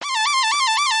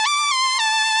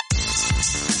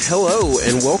Hello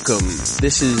and welcome.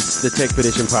 This is the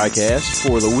Techpedition Podcast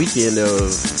for the weekend of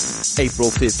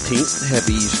April 15th.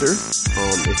 Happy Easter,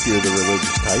 if you're the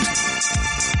religious type.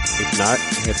 If not,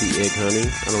 happy egg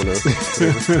hunting. I don't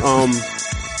know.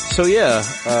 So yeah,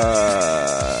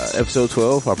 episode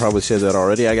 12. I probably said that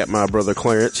already. I got my brother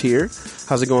Clarence here.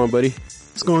 How's it going, buddy?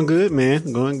 It's going good,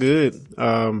 man. Going good.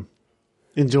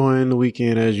 Enjoying the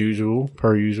weekend as usual,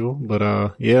 per usual.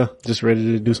 But, yeah, just ready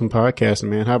to do some podcasting,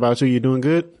 man. How about you? You doing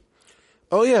good?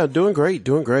 Oh yeah, doing great.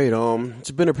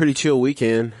 It's been a pretty chill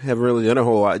weekend. Haven't really done a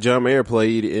whole lot. John Mayer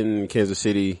played in Kansas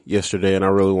City yesterday and I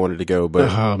really wanted to go, but.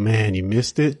 Oh man, you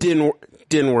missed it?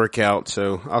 Didn't work out,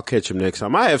 so I'll catch him next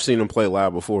time. I have seen him play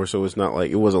live before, so it's not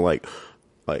like, it wasn't like,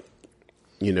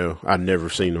 you know, I'd never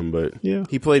seen him, but yeah.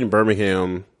 He played in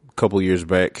Birmingham a couple years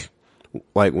back,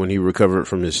 like when he recovered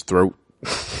from his throat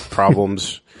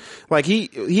problems. Like he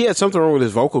had something wrong with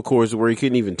his vocal cords where he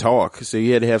couldn't even talk, so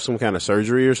he had to have some kind of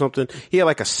surgery or something. He had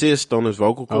like a cyst on his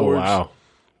vocal cords. Oh wow.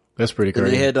 That's pretty crazy.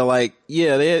 And they had to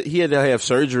he had to have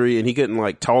surgery and he couldn't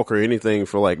like talk or anything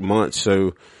for like months,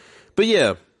 so, but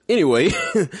yeah. Anyway,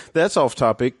 that's off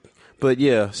topic, but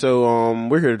yeah, so,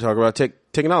 we're here to talk about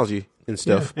technology and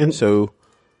stuff. Yeah, and so,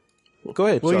 go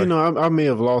ahead. Well, sorry. You know, I may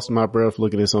have lost my breath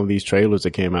looking at some of these trailers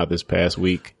that came out this past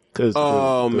week. Man.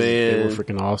 They were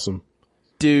freaking awesome.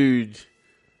 Dude.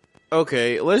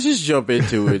 Okay, let's just jump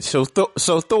into it. So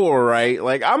Thor, right?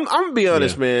 Like, I'm gonna be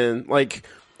honest, man. Like,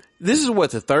 this is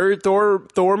what, the third Thor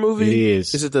movie? It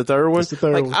is. Is it the third one? It's the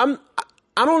third one.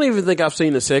 I don't even think I've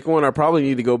seen the second one. I probably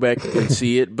need to go back and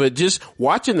see it. But just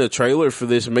watching the trailer for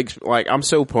this makes, like, I'm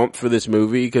so pumped for this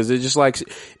movie because it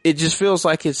just feels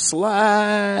like it's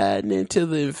sliding into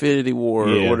the Infinity War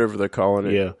or whatever they're calling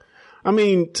it. Yeah. I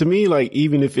mean, to me, like,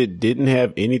 even if it didn't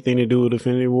have anything to do with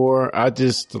Infinity War, I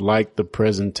just like the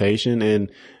presentation.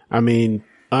 And I mean,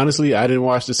 honestly, I didn't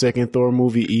watch the second Thor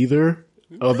movie either.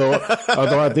 Although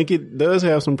I think it does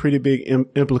have some pretty big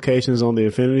implications on the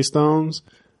Infinity Stones.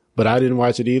 But I didn't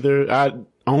watch it either. I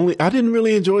didn't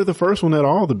really enjoy the first one at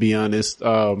all, to be honest.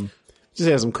 Just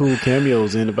had some cool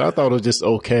cameos in it, but I thought it was just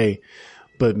okay.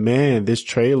 But man, this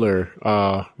trailer,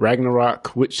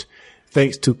 Ragnarok, which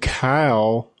thanks to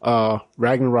Kyle,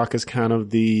 Ragnarok is kind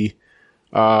of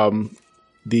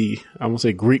I won't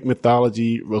say Greek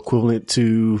mythology equivalent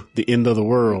to the end of the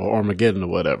world, Armageddon or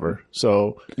whatever.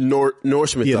 So Norse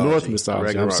mythology. Yeah, Norse mythology.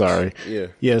 Ragnarok. I'm sorry.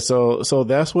 Yeah. So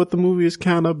that's what the movie is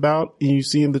kind of about. And you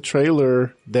see in the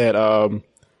trailer that,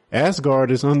 Asgard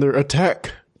is under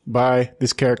attack by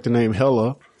this character named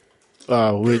Hela,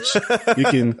 which you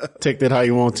can take that how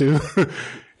you want to.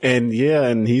 And yeah,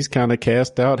 and he's kind of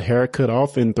cast out, hair cut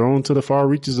off and thrown to the far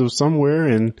reaches of somewhere.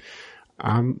 And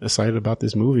I'm excited about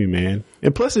this movie, man.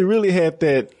 And plus it really had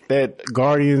that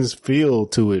Guardians feel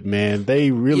to it, man. They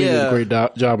really did a great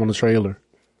job on the trailer.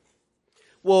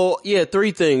 Well, yeah,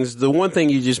 three things. The one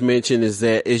thing you just mentioned is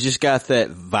that it's just got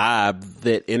that vibe,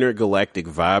 that intergalactic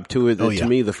vibe to it that to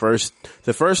me the first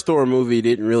Thor movie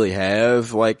didn't really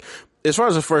have. Like, as far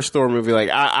as the first Thor movie, like,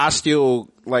 I still,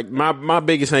 like, my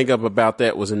biggest hang up about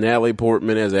that was Natalie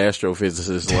Portman as an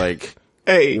astrophysicist, like,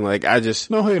 hey, like,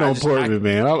 no hate on Portman,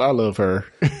 man. I love her.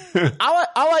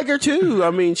 I like her too.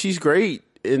 I mean, she's great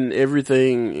in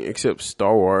everything except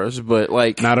Star Wars, but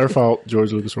like, not her fault.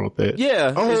 George Lucas wrote that. Yeah,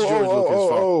 it's George Lucas'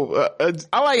 fault.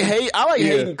 I like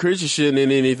Hayden Christensen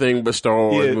in anything but Star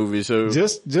Wars movies. So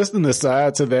just an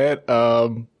aside to that,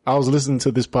 I was listening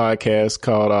to this podcast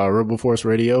called Rebel Force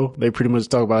Radio. They pretty much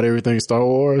talk about everything Star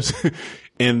Wars,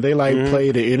 and they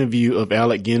played an interview of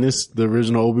Alec Guinness, the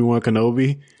original Obi-Wan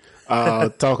Kenobi.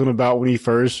 Talking about when he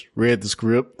first read the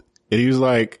script, and he was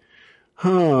like,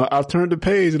 I turned the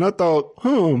page and I thought,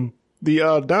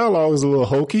 the dialogue is a little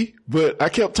hokey, but I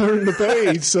kept turning the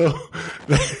page. So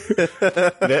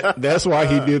that's why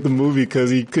he did the movie, because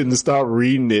he couldn't stop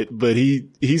reading it. But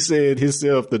he said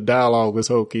himself the dialogue was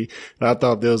hokey. And I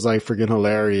thought that was like freaking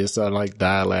hilarious. I like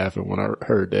died laughing when I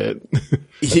heard that.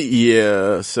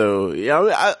 Yeah. So yeah,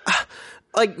 I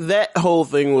like that whole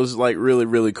thing was like really,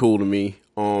 really cool to me.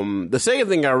 The second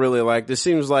thing I really liked, it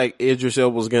seems like Idris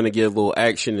Elba's gonna get a little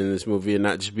action in this movie and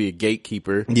not just be a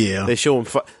gatekeeper. Yeah. They show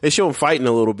him fighting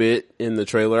a little bit in the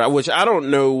trailer, which I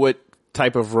don't know what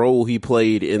type of role he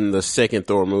played in the second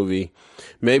Thor movie.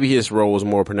 Maybe his role was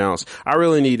more pronounced. I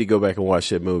really need to go back and watch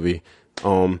that movie.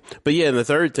 But yeah, and the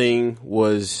third thing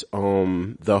was,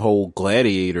 the whole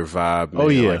Gladiator vibe, man. Oh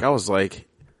yeah. Like, I was like,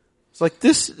 it's like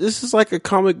this is like a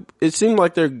comic, it seemed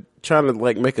like they're trying to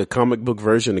like make a comic book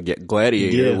version of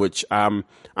Gladiator, which I'm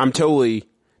totally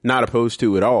not opposed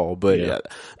to at all. But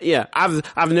yeah,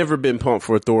 I've never been pumped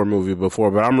for a Thor movie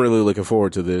before, but I'm really looking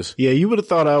forward to this. Yeah, you would have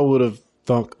thought I would have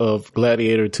thought of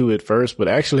Gladiator 2 at first, but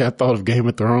actually I thought of Game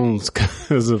of Thrones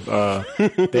because of,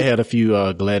 they had a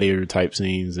few, Gladiator type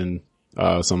scenes in,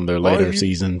 some of their later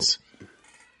seasons.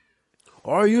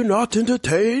 Are you not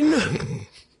entertained?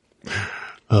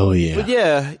 Oh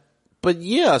yeah. But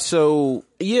yeah, so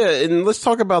yeah, and let's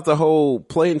talk about the whole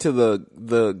play into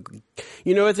the,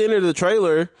 you know, at the end of the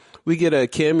trailer, we get a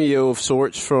cameo of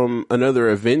sorts from another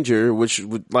Avenger, which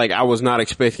like I was not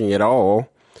expecting at all.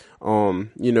 You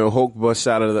know, Hulk busts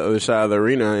out of the other side of the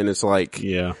arena and it's like,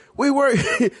 we work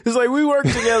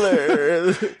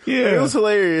together. Yeah. It was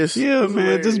hilarious. Yeah, man,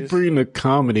 hilarious. just bring the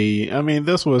comedy. I mean,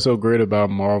 that's what's so great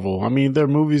about Marvel. I mean, their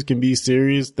movies can be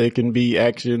serious, they can be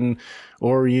action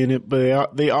oriented,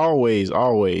 but they always,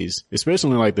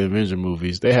 especially like the Avenger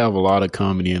movies, they have a lot of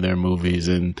comedy in their movies.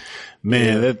 And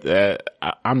man,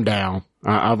 I'm down.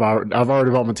 I've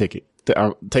already bought my ticket.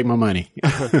 I'll take my money.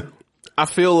 I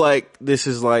feel like this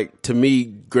is like, to me,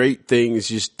 great things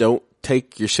just don't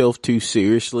take yourself too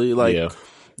seriously. Like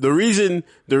the reason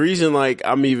like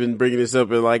I'm even bringing this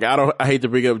up, and like I hate to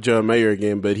bring up John Mayer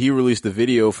again, but he released the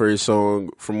video for his song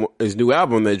from his new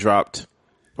album that dropped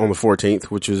on the 14th,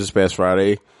 which was this past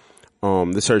Friday.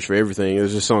 The Search for Everything.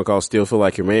 There's a song called Still Feel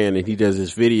Like Your Man, and he does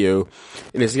this video,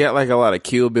 and it's got like a lot of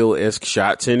Kill Bill-esque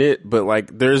shots in it, but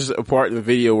like there's a part in the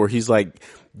video where he's like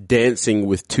dancing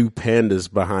with two pandas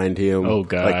behind him. Oh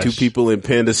gosh. Like two people in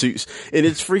panda suits. And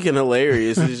it's freaking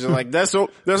hilarious. It's just like, that's the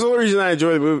only reason I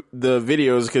enjoy the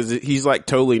videos, because he's like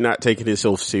totally not taking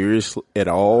himself serious at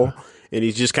all. And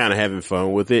he's just kind of having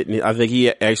fun with it. And I think he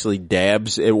actually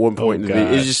dabs at one point in the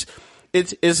video. It's just,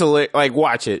 it's hilarious. Like,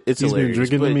 watch it. It's hilarious. He's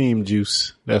been drinking the meme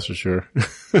juice. That's for sure.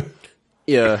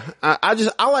 Yeah.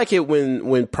 I like it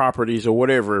when properties or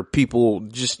whatever, people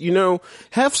just, you know,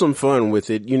 have some fun with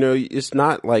it. You know, it's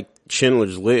not like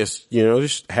Schindler's List, you know,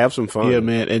 just have some fun. Yeah,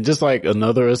 man. And just like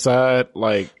another aside,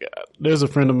 like there's a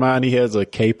friend of mine, he has a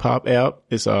K-pop app.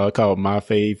 It's called My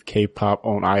Fave K-pop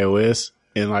on iOS.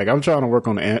 And like I'm trying to work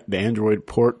on the Android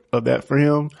port of that for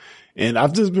him. And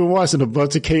I've just been watching a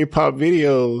bunch of K-pop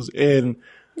videos, and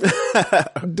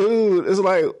dude, it's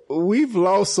like we've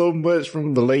lost so much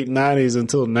from the late 90s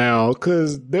until now,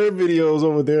 because their videos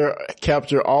over there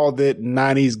capture all that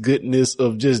 90s goodness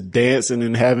of just dancing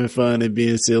and having fun and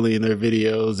being silly in their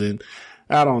videos. And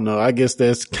I don't know, I guess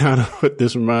that's kind of what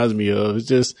this reminds me of. It's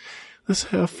just, let's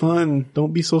have fun.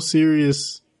 Don't be so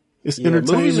serious. It's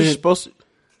entertainment. Movies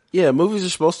are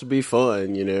supposed to be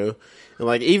fun, you know. And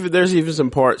like there's even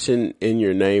some parts in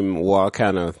your name while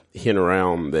kind of hint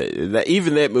around that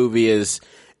even that movie is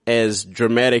as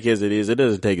dramatic as it is, it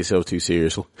doesn't take itself too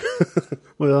seriously.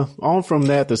 Well, on from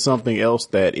that to something else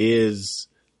that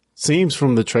seems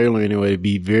from the trailer anyway to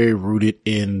be very rooted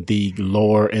in the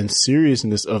lore and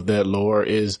seriousness of that lore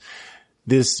is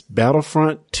this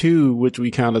Battlefront 2, which we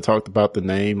kind of talked about the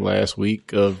name last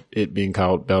week of it being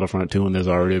called Battlefront 2, and there's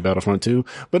already a Battlefront 2.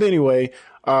 But anyway,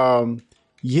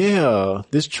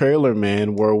 this trailer,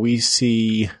 man, where we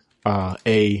see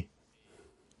a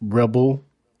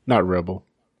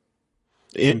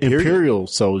Imperial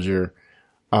soldier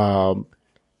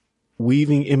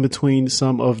weaving in between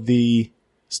some of the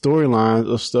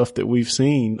storylines of stuff that we've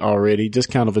seen already, just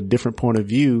kind of a different point of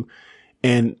view.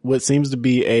 And what seems to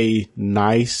be a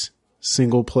nice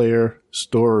single player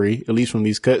story, at least from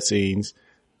these cutscenes,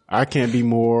 I can't be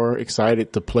more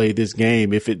excited to play this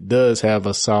game if it does have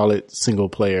a solid single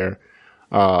player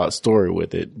story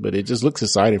with it. But it just looks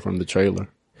exciting from the trailer.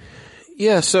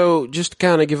 Yeah, so just to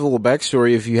kind of give a little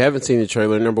backstory, if you haven't seen the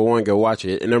trailer, number one, go watch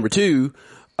it. And number two,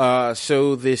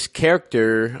 so this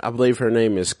character, I believe her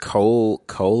name is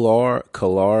Kalara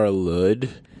Ludd.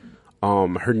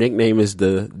 Her nickname is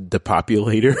the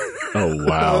Depopulator. Oh,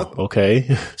 wow.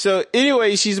 Okay. So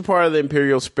anyway, she's a part of the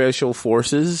Imperial Special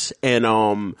Forces. And,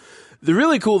 the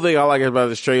really cool thing I like about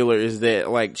this trailer is that,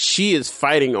 like, she is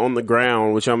fighting on the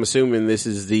ground, which I'm assuming this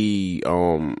is the,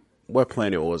 what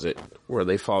planet was it? Where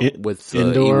they fought with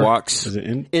Endor? Ewoks? Is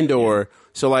it Endor. Yeah.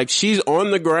 So like, she's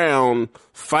on the ground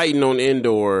fighting on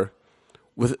Endor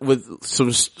with some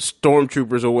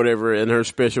stormtroopers or whatever and her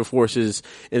special forces,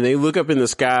 and they look up in the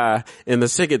sky and the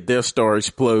second Death Star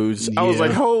explodes. I was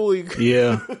like, holy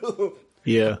yeah that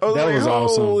was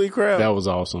awesome. Holy crap, that was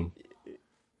awesome.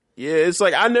 Yeah, it's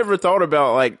like I never thought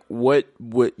about like what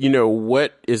I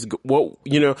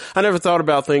never thought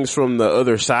about things from the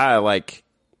other side, like,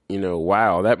 you know,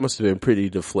 wow, that must have been pretty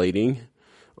deflating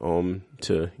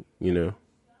to, you know,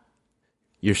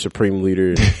 your supreme leader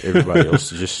and everybody else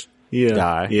to just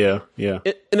die. Yeah.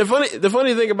 And the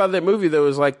funny thing about that movie though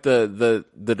is like the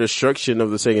destruction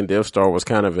of the second Death Star was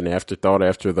kind of an afterthought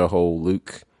after the whole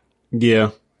Luke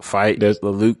fight. The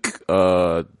Luke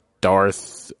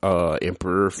Darth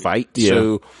Emperor fight. Yeah.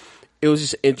 So it was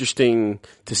just interesting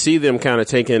to see them kind of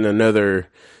taking another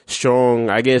strong,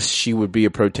 I guess she would be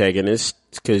a protagonist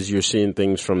because you're seeing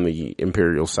things from the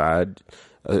Imperial side.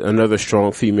 Another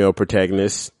strong female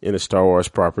protagonist in a Star Wars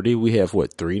property. We have,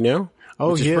 3 now?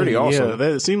 Oh, which is pretty awesome. Yeah.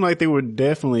 That, it seemed like they were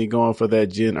definitely going for that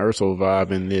Jyn Erso vibe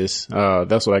in this.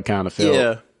 That's what I kind of felt.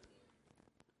 Yeah.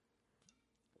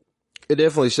 It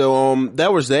definitely. So,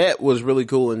 that was really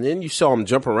cool. And then you saw him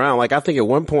jump around. Like, I think at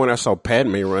one point I saw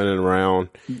Padme running around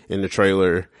in the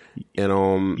trailer.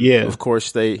 And, yeah. Of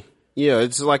course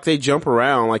it's like they jump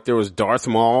around. Like there was Darth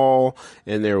Maul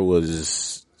and there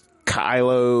was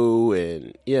Kylo.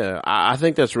 And I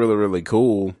think that's really, really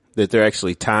cool that they're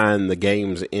actually tying the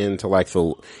games into like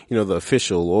the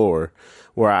official lore,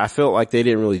 where I felt like they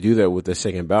didn't really do that with the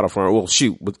second Battlefront. Well,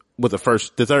 shoot, with the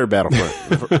third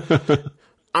Battlefront.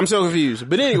 I'm so confused.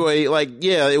 But anyway,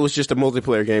 it was just a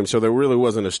multiplayer game, so there really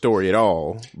wasn't a story at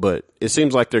all. But it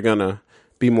seems like they're gonna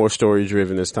be more story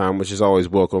driven this time, which is always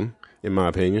welcome, in my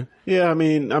opinion. Yeah, I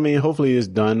mean, hopefully it's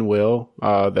done well.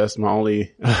 That's my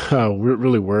only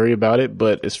really worry about it.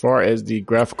 But as far as the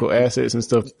graphical assets and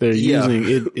stuff they're using,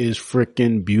 it is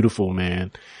freaking beautiful,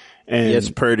 man. And it's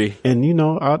pretty. And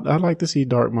I like to see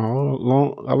Darth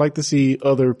Maul. I like to see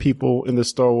other people in the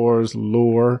Star Wars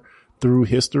lore through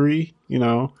history.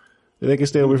 They can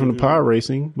stay away from the pod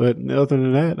racing, but other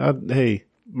than that,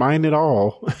 mind it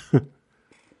all.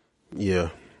 Yeah.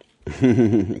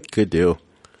 Good deal.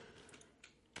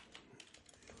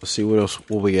 Let's see what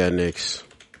we got next.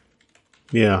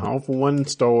 Yeah, on from one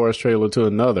Star Wars trailer to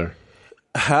another.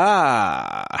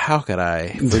 How could I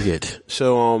forget?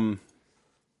 So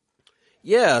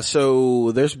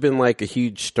there's been like a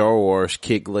huge Star Wars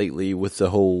kick lately with the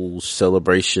whole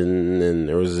celebration, and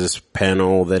there was this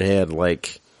panel that had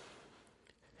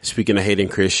speaking of Hayden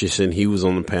Christensen, he was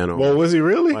on the panel. Well, was he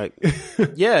really?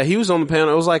 He was on the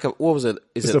panel. It was like what was it?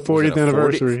 It's the 40th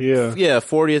anniversary, yeah. Yeah,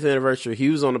 40th anniversary. He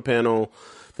was on the panel.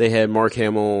 They had Mark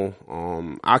Hamill.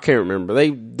 I can't remember.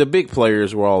 The big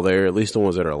players were all there. At least the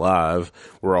ones that are alive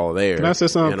were all there. Can I say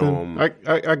something? And,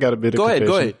 I got a bit of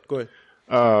confession. Go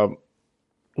ahead.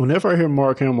 Whenever I hear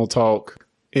Mark Hamill talk,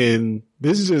 and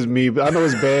this is just me, but I know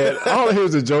it's bad. All I hear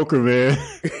is the Joker, man.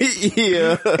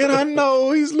 Yeah. And I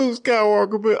know he's Luke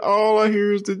Skywalker, but all I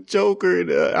hear is the Joker,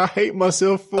 and I hate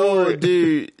myself for it.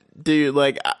 Dude,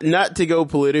 not to go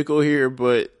political here,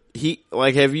 but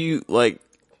have you,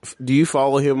 do you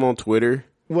follow him on Twitter?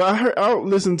 Well, I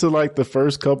listened to the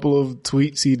first couple of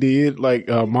tweets he did,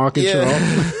 mocking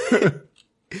Trump.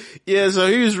 Yeah, so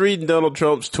he was reading Donald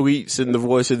Trump's tweets in the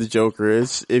voice of the Joker.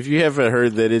 If you haven't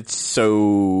heard that, it's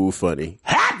so funny.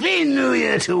 Happy New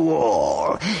Year to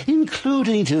all,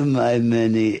 including to my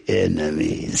many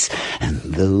enemies, and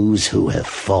those who have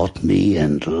fought me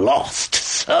and lost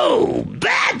so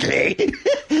badly.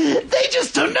 They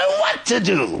just don't know what to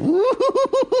do.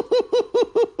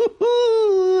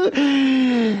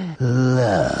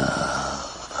 Love.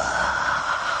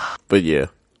 But yeah,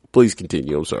 please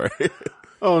continue. I'm sorry.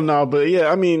 Oh no, but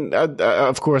yeah,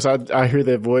 of course I hear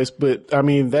that voice, but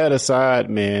that aside,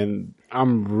 man,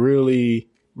 I'm really,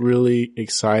 really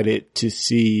excited to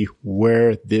see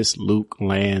where this Luke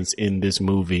lands in this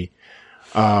movie.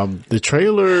 The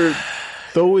trailer,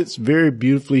 though it's very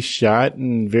beautifully shot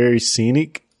and very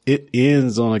scenic, it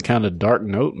ends on a kind of dark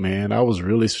note, man. I was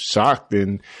really shocked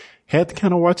and had to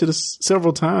kind of watch it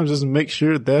several times just to make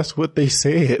sure that's what they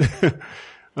said.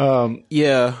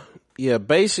 Yeah,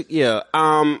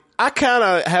 I kind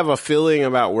of have a feeling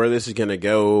about where this is going to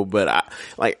go, but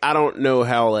I don't know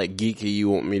how geeky you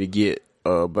want me to get.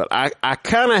 But I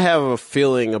kind of have a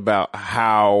feeling about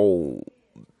how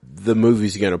the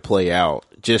movie's going to play out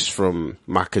just from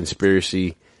my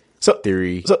conspiracy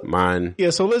theory mind.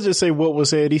 Yeah. So let's just say what was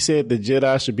said. He said the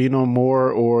Jedi should be no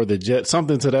more, or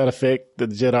something to that effect. The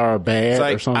Jedi are bad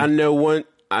or something.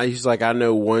 He's like, I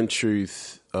know one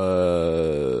truth.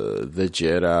 The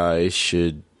Jedi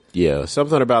should,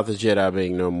 something about the Jedi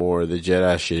being no more. The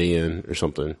Jedi should end or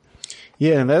something.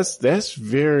 Yeah, and that's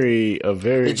very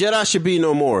the Jedi should be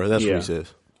no more. That's what he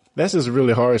says. That's just a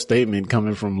really hard statement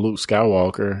coming from Luke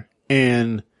Skywalker,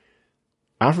 and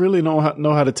I really don't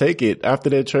know how to take it. After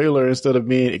that trailer, instead of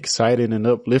being excited and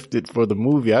uplifted for the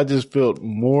movie, I just felt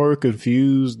more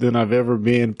confused than I've ever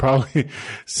been, probably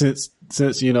since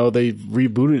they've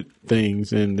rebooted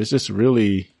things, and it's just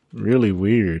really, really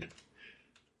weird.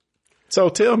 So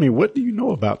tell me, what do you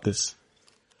know about this?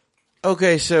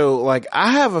 Okay, so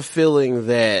I have a feeling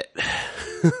that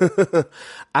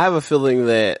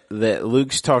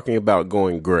Luke's talking about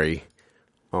going gray.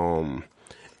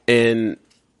 And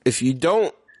if you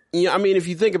don't, if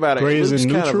you think about it, Gray Luke's is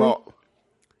in neutral?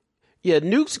 Yeah,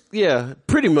 nukes, yeah,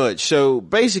 pretty much. So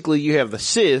basically you have the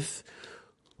Sith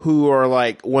who are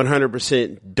like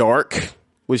 100% dark,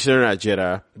 which they're not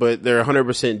Jedi, but they're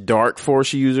 100% dark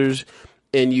Force users.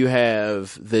 And you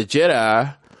have the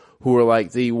Jedi who are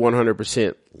like the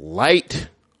 100% light,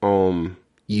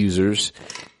 users.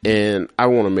 And I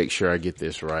want to make sure I get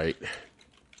this right.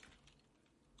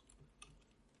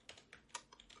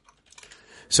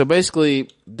 So basically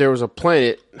there was a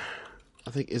planet,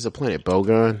 I think it's a planet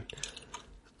Bogan.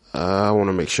 I want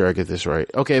to make sure I get this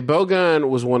right. Okay, Bogan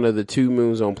was one of the 2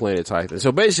 moons on planet Titan.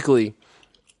 So basically,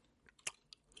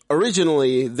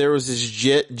 originally there was this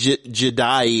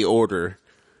Jedi order,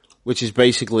 which is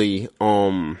basically,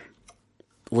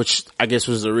 which I guess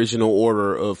was the original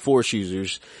order of Force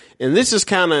users. And this is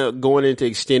kind of going into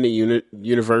extended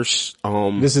universe.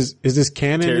 Is this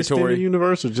canon territory. Extended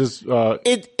universe or just,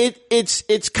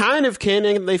 it's kind of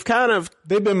canon. They've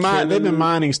been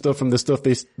mining stuff from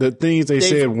the things they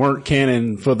said weren't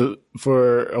canon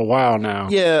for a while now.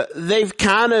 Yeah, they've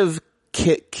kind of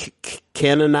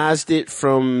canonized it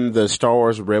from the Star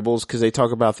Wars Rebels because they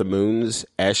talk about the moons,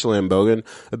 Ashla and Bogan.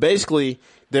 But basically,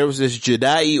 there was this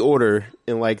Jedi order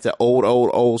in like the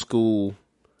old school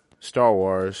Star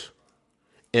Wars.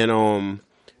 And,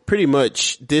 pretty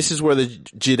much this is where the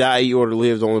Jedi order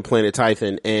lived on the planet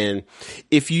Titan. And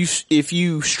if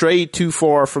you strayed too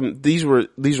far from, these were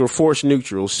Force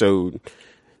neutrals. So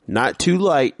not too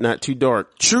light, not too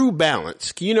dark, true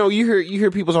balance. You know, you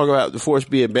hear people talk about the Force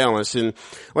being balanced. And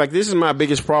like, this is my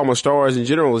biggest problem with Star Wars in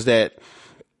general is that,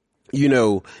 you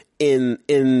know, in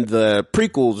the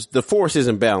prequels, the Force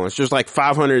isn't balanced. There's like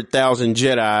 500,000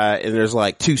 Jedi and there's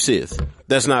like 2 Sith.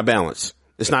 That's not balanced.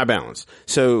 It's not balanced.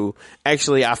 So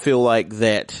actually, I feel like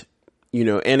that, you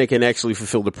know, Anakin actually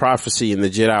fulfilled the prophecy and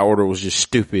the Jedi Order was just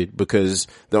stupid because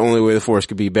the only way the Force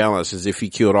could be balanced is if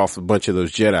he killed off a bunch of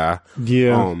those Jedi.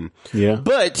 Yeah. Yeah.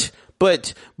 But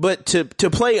to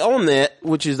play on that,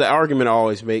 which is the argument I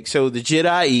always make. So the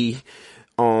Jedi,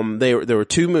 there were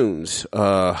 2 moons.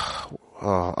 So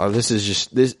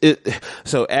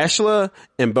Ashla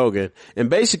and Bogan. And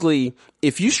basically,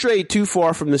 if you strayed too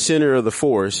far from the center of the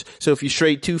Force, so if you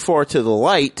strayed too far to the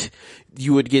light,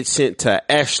 you would get sent to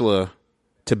Ashla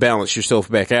to balance yourself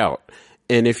back out.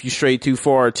 And if you strayed too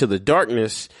far to the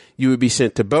darkness, you would be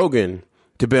sent to Bogan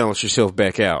to balance yourself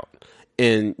back out.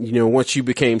 And, you know, once you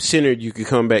became centered, you could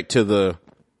come back to the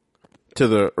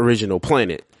original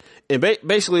planet. And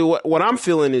basically what I'm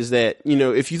feeling is that, you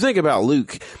know, if you think about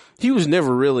Luke, he was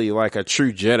never really like a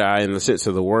true Jedi in the sense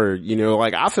of the word, you know,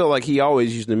 like I feel like he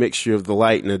always used a mixture of the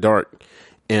light and the dark.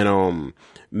 And,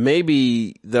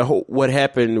 maybe what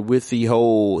happened with the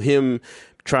whole him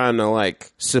trying to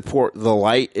like support the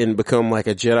light and become like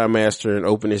a Jedi master and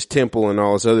open his temple and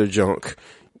all this other junk,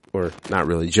 or not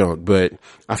really junk, but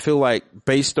I feel like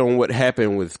based on what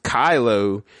happened with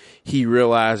Kylo, he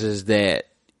realizes that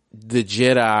the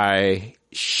Jedi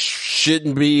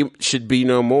should be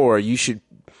no more. You should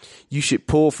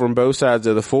pull from both sides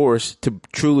of the Force to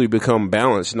truly become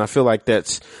balanced. And I feel like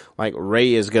that's like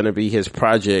Rey is going to be his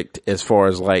project as far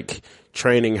as like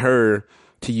training her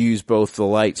to use both the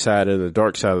light side and the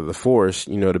dark side of the Force,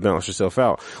 you know, to balance herself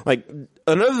out. Like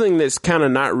another thing that's kind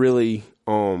of not really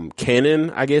canon,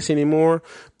 I guess, anymore,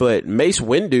 but Mace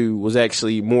Windu was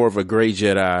actually more of a gray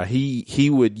Jedi. He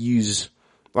would use,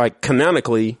 like,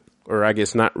 canonically, or I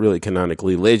guess not really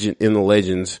canonically, in the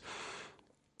legends,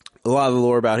 a lot of the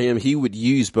lore about him, he would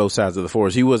use both sides of the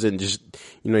Force. He wasn't just,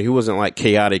 you know, he wasn't like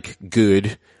chaotic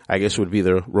good, I guess would be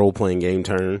the role-playing game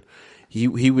term. He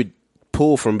would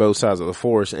pull from both sides of the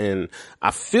Force, and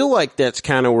I feel like that's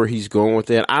kind of where he's going with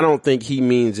that. I don't think he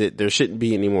means that there shouldn't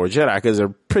be any more Jedi, because there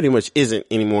pretty much isn't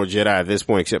any more Jedi at this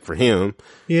point except for him.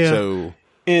 Yeah. So,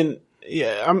 and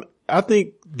yeah, I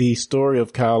think the story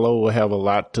of Kylo will have a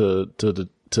lot to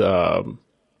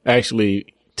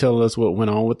actually tell us what went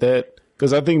on with that.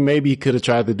 Because I think maybe he could have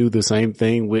tried to do the same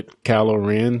thing with Kylo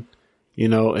Ren, you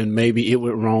know, and maybe it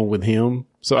went wrong with him.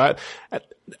 So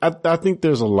I think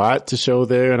there's a lot to show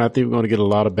there, and I think we're going to get a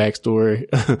lot of backstory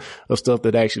of stuff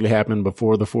that actually happened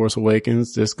before The Force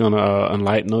Awakens. That's going to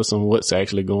enlighten us on what's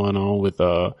actually going on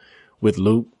with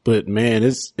Luke. But man,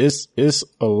 it's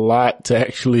a lot to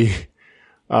actually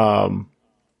to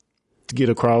get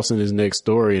across in his next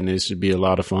story, and it should be a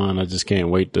lot of fun. I just can't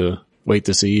wait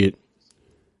to see it.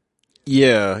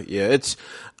 Yeah.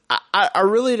 I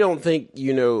really don't think,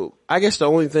 you know, I guess the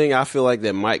only thing I feel like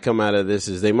that might come out of this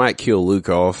is they might kill Luke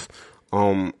off.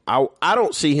 I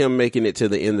don't see him making it to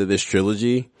the end of this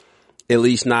trilogy, at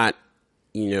least not,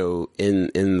 you know,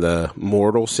 in the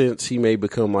mortal sense. He may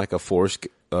become like a Force,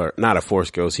 or not a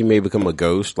Force ghost. He may become a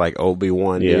ghost like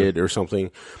Obi-Wan did or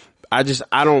something. I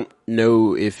don't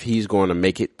know if he's going to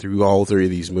make it through all three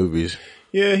of these movies.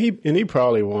 Yeah, he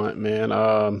probably won't, man.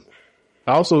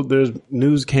 Also, there's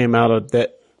news came out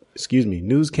that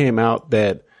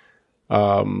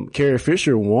Carrie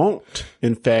Fisher won't,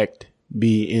 in fact,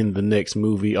 be in the next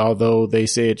movie, although they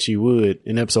said she would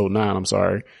in episode 9. I'm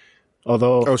sorry.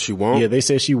 Although, she won't? Yeah, they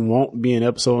said she won't be in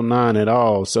episode 9 at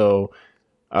all. So,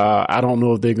 I don't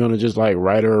know if they're going to just like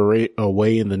write her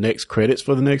away in the next credits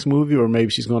for the next movie, or maybe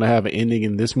she's going to have an ending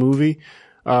in this movie.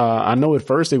 I know at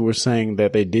first they were saying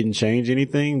that they didn't change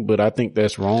anything, but I think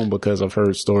that's wrong because I've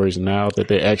heard stories now that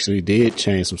they actually did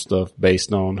change some stuff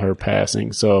based on her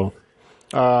passing. So,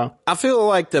 I feel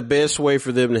like the best way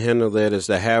for them to handle that is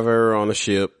to have her on a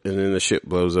ship, and then the ship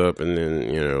blows up, and then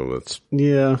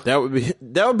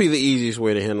that would be the easiest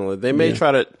way to handle it. They may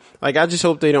try to, like, I just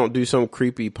hope they don't do some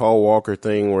creepy Paul Walker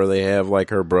thing where they have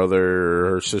like her brother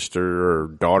or her sister or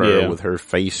daughter with her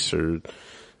face, or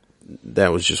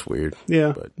that was just weird.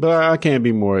 Yeah, but I can't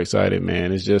be more excited,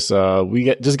 man. It's just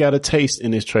we just got a taste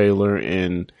in this trailer,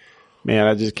 and man,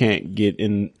 I just can't get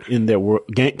in that world.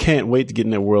 Can't wait to get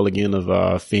in that world again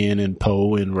of Finn and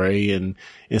Poe and Rey and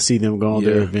see them go on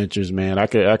their adventures. Man, I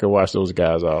could watch those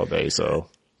guys all day. So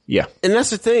yeah, and that's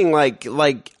the thing.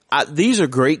 These are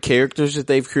great characters that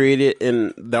they've created,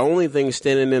 and the only thing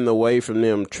standing in the way from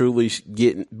them truly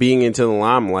being into the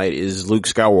limelight is Luke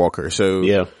Skywalker. So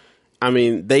yeah. I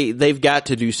mean, they've got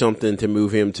to do something to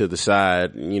move him to the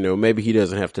side. You know, maybe he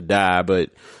doesn't have to die, but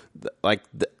like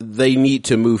they need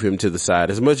to move him to the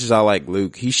side. As much as I like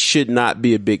Luke, he should not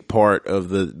be a big part of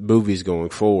the movies going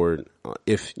forward.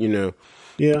 If you know,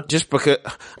 just because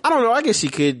I don't know, I guess he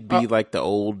could be like the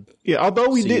old. Yeah, although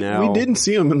we didn't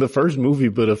see him in the first movie,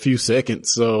 but a few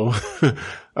seconds. So,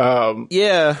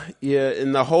 yeah,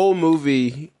 in the whole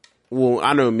movie. Well,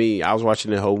 I know me. I was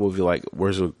watching the whole movie like,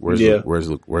 where's Luke? Where's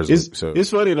Luke? So it's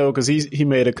funny though, because he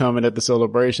made a comment at the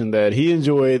celebration that he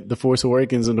enjoyed The Force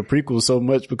Awakens and the prequels so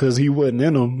much because he wasn't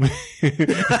in them.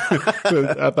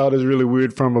 I thought it was really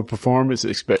weird from a performance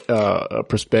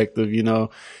perspective. You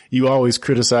know, you always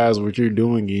criticize what you're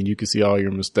doing and you can see all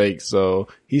your mistakes. So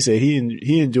he said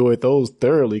he enjoyed those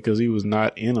thoroughly because he was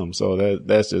not in them. So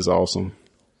that's just awesome.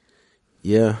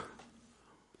 Yeah.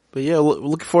 But yeah,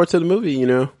 looking forward to the movie, you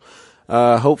know.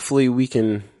 Hopefully we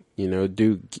can, you know,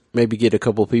 maybe get a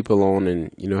couple people on and,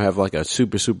 you know, have like a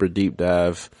super, super deep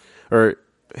dive, or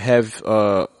have,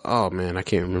 oh man, I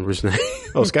can't remember his name.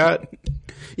 Oh, Scott?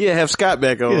 Yeah, have Scott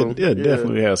back on. Yeah,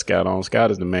 definitely have Scott on.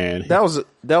 Scott is the man. That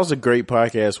was a great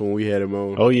podcast when we had him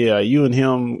on. Oh yeah, you and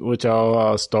him with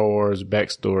y'all Star Wars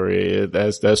backstory.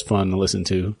 That's fun to listen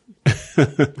to.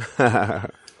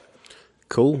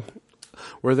 Cool.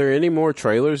 Were there any more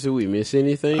trailers? Did we miss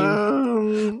anything?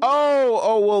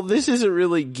 Well, this isn't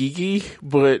really geeky,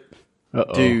 but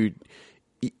dude,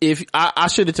 if I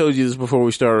should have told you this before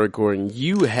we started recording,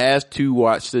 you have to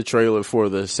watch the trailer for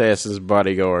the Assassin's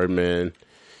Bodyguard, man.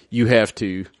 You have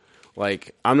to.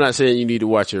 Like, I'm not saying you need to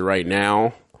watch it right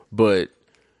now, but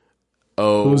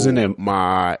who's in it?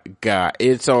 My God,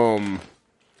 it's Ryan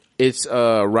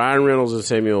Reynolds and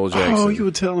Samuel L. Jackson. Oh, you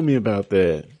were telling me about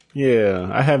that. Yeah,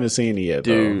 I haven't seen it yet,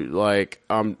 dude. Though. Like,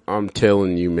 I'm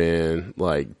telling you, man.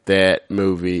 Like, that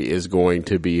movie is going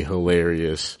to be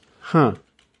hilarious. Huh?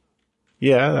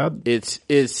 Yeah, it's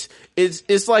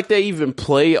like they even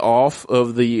play off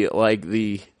of the.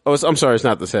 I'm sorry, it's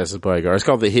not the Assassin's Bodyguard. It's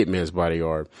called the Hitman's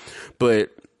Bodyguard, but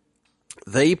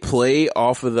they play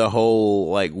off of the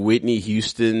whole like Whitney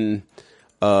Houston,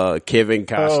 Kevin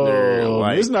Costner. Oh,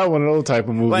 it's not one of those type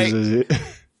of movies, is it?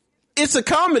 It's a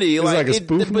comedy. It's like a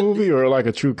spoof movie or like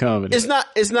a true comedy? It's not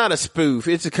a spoof.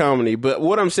 It's a comedy. But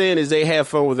what I'm saying is they have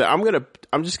fun with it.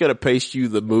 I'm just gonna paste you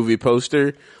the movie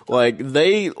poster. Like,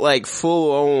 they like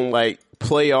full on like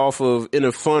play off of, in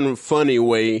a funny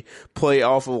way, play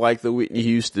off of like the Whitney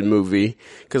Houston movie.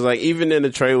 Cause like even in the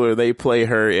trailer they play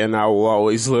her in I Will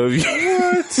Always Love You.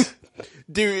 What?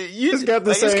 Dude, it's got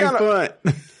the same fun.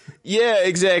 Yeah,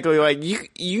 exactly. Like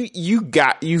you've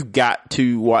got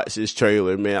to watch this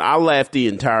trailer, man. I laughed the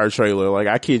entire trailer. Like,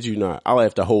 I kid you not. I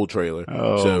laughed the whole trailer.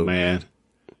 Oh man.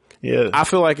 Yeah. I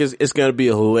feel like it's going to be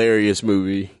a hilarious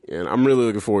movie, and I'm really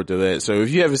looking forward to that. So if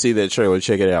you haven't seen that trailer,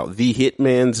 check it out. The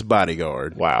Hitman's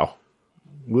Bodyguard. Wow.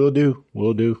 Will do.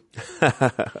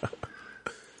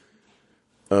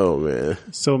 Oh man.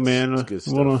 So man,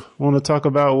 want to talk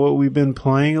about what we've been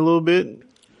playing a little bit?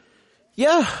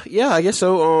 Yeah, I guess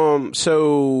so.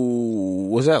 So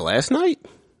was that last night?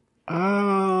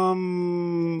 Yeah,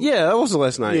 that was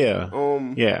last night. Yeah.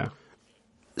 Yeah.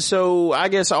 So I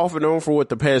guess off and on for what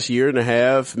the past year and a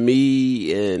half,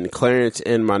 me and Clarence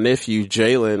and my nephew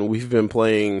Jalen, we've been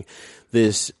playing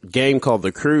this game called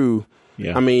The Crew.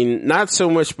 Yeah. I mean, not so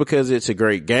much because it's a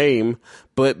great game,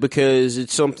 but because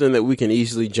it's something that we can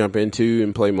easily jump into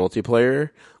and play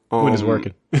multiplayer. When it's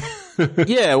working.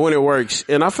 Yeah, when it works.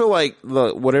 And I feel like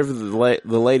whatever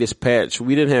the latest patch,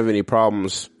 we didn't have any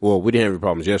problems. Well, we didn't have any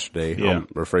problems yesterday. Yeah. I'll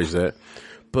rephrase that.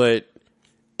 But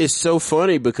it's so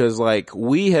funny because like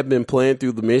we have been playing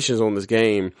through the missions on this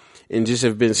game and just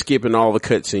have been skipping all the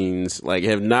cutscenes, like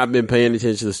have not been paying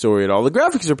attention to the story at all. The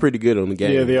graphics are pretty good on the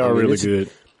game. Yeah, they are really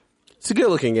good. It's a good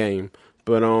looking game.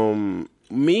 But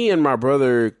me and my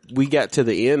brother, we got to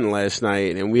the end last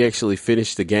night and we actually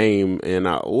finished the game. And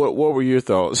what were your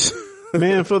thoughts?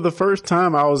 Man, for the first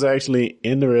time, I was actually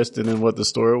interested in what the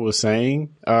story was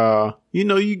saying.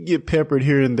 You get peppered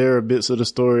here and there bits of the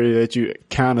story that you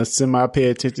kind of semi pay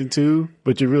attention to,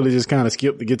 but you really just kind of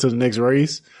skip to get to the next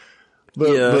race.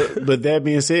 But that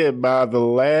being said, by the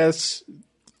last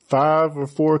 5 or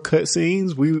 4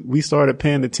 cutscenes, we started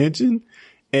paying attention,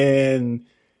 and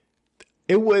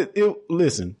it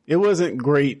wasn't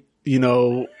great,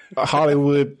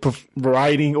 Hollywood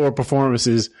writing or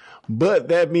performances. But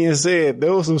that being said,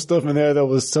 there was some stuff in there that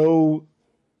was so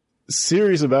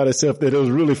serious about itself that it was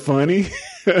really funny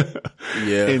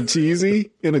and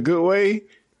cheesy in a good way.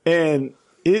 And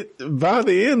by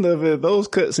the end of it, those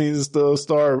cutscenes and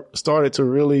stuff started to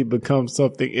really become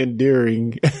something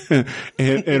endearing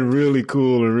and really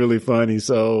cool and really funny.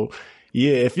 So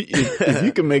yeah, if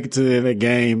you can make it to the end of the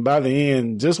game, by the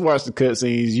end, just watch the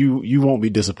cutscenes. You won't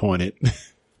be disappointed.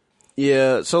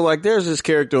 Yeah, so like there's this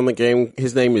character in the game,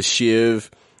 his name is Shiv,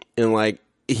 and like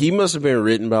he must have been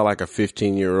written by like a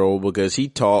 15-year-old because he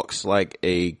talks like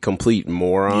a complete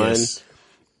moron. Yes.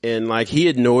 And like he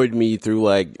annoyed me through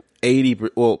like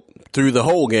through the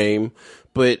whole game,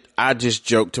 but I just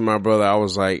joked to my brother, I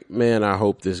was like, man, I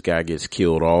hope this guy gets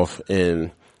killed off.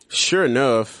 And sure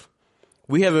enough,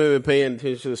 we haven't been paying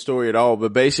attention to the story at all,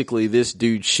 but basically this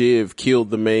dude Shiv killed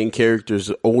the main character's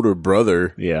older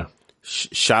brother. Yeah.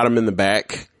 Shot him in the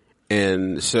back.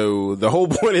 And so the whole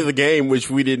point of the game,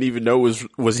 which we didn't even know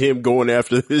was him going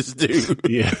after this dude.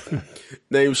 Yeah.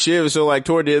 Named Shiv. So like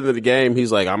toward the end of the game,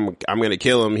 he's like, I'm going to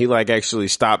kill him. He like actually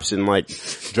stops and like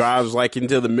drives like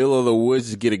into the middle of the woods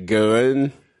to get a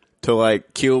gun to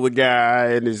like kill the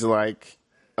guy. And he's like,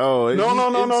 oh, no.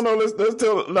 Let's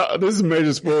tell, this is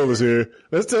major spoilers here.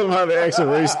 Let's tell them how the actual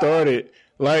race started.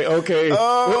 Like, okay.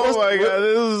 Oh my God.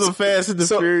 This is a Fast and the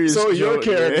Furious. So your joke,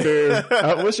 character,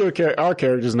 what's our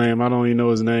character's name? I don't even know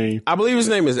his name. I believe his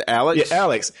name is Alex. Yeah,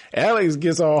 Alex. Alex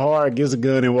gets all hard, gets a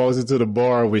gun and walks into the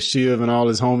bar with Shiv and all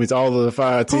his homies, all of the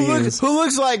 5 teams. Who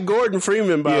looks like Gordon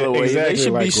Freeman, by the way. Exactly, they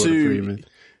should like be sued.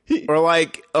 Or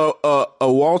like a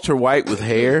Walter White with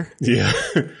hair. Yeah.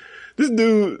 This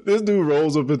dude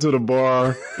rolls up into the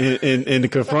bar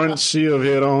and confronts Shiv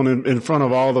head on in front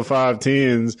of all the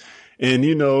 510s. And,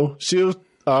 Shiv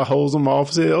holds him off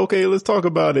and said, okay, let's talk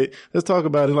about it.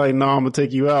 Like, no, I'm going to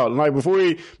take you out. And like, before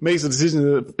he makes a decision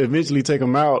to eventually take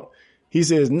him out, he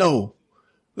says, no,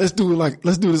 let's do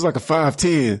this like a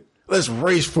 510. Let's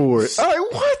race for it. All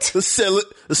right, what? Let's sell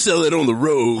it on the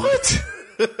road. What?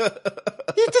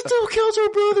 This dude killed your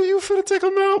brother. You finna take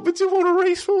him out, but you want to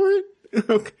race for it?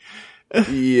 Okay.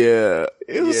 Yeah.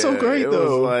 It was so great though. It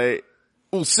was like,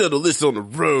 we'll settle this on the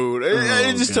road.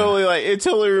 It just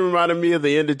totally reminded me of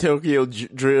the end of Tokyo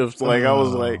Drift. Like I was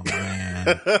like,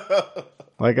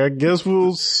 like I guess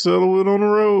we'll settle it on the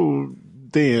road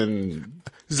then.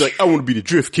 He's like, I want to be the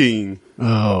Drift King.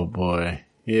 Oh boy.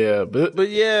 Yeah, but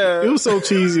yeah, it was so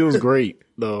cheesy. It was great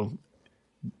though.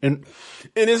 And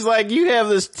it's like you have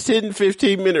this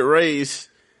 10-15 minute race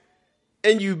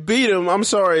and you beat him. I'm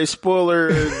sorry,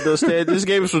 spoiler. This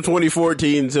game is from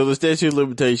 2014, so the statute of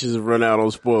limitations have run out on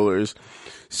spoilers.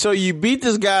 So you beat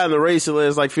this guy in the race that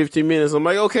lasts like 15 minutes. I'm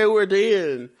like, okay, we're at the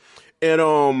end.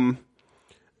 And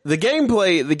the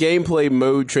gameplay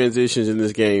mode transitions in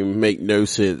this game make no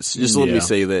sense. Just let me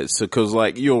say that. So, cause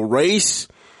like you'll race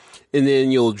and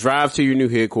then you'll drive to your new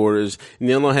headquarters and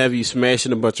then they'll have you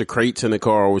smashing a bunch of crates in the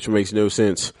car, which makes no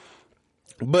sense.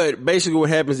 But basically what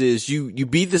happens is you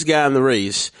beat this guy in the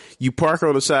race, you park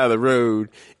on the side of the road,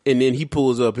 and then he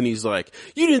pulls up and he's like,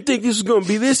 you didn't think this was going to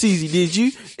be this easy, did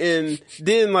you? And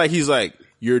then like, he's like,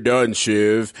 you're done,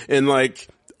 Shiv. And like,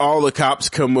 all the cops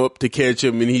come up to catch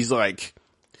him and he's like,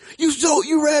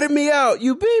 you ratted me out,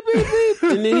 you beep, beep, beep.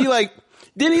 And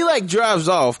then he drives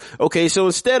off. Okay. So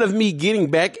instead of me getting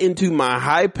back into my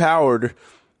high powered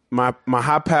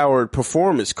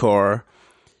performance car,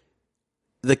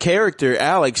 the character,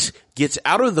 Alex, gets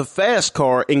out of the fast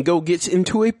car and gets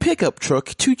into a pickup truck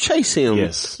to chase him.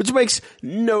 Yes. Which makes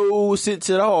no sense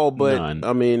at all, but None.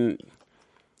 I mean,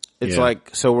 it's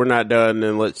like, so we're not done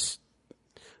and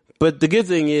but the good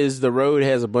thing is the road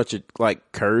has a bunch of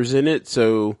like curves in it,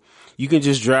 so you can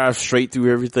just drive straight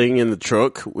through everything in the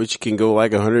truck, which can go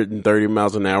like 130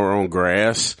 miles an hour on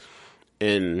grass,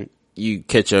 and you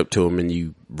catch up to them and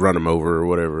you run them over or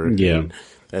whatever. Yeah.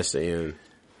 That's the end.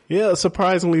 Yeah,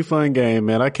 surprisingly fun game,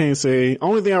 man. I can't say,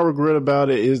 only thing I regret about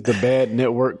it is the bad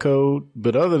network code.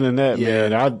 But other than that,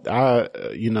 man,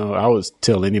 I would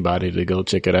tell anybody to go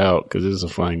check it out because it's a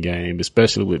fun game,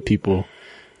 especially with people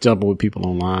jumping with people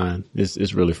online.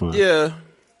 It's really fun. Yeah.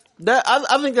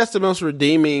 I think that's the most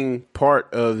redeeming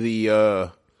part of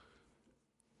the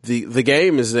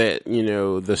game is that,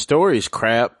 the story's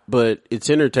crap, but it's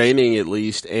entertaining at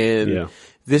least. And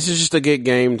this is just a good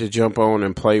game to jump on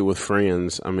and play with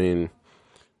friends. I mean,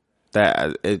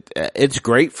 it's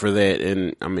great for that.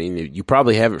 And I mean, you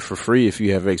probably have it for free if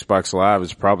you have Xbox Live.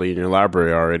 It's probably in your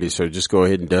library already. So just go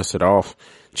ahead and dust it off.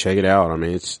 Check it out. I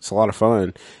mean, it's a lot of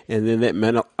fun. And then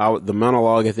the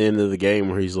monologue at the end of the game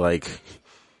where he's like,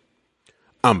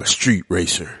 I'm a street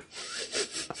racer.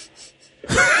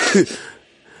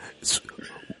 It's the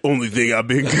only thing I've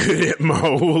been good at my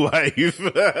whole life.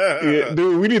 Yeah,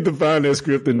 dude, we need to find that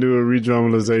script and do a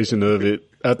redramatization of it.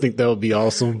 I think that would be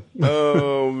awesome.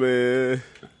 Oh man.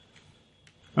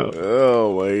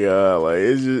 Oh my God. Like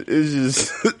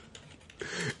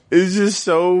it's just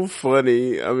so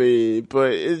funny. I mean,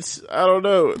 but I don't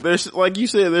know. There's, like you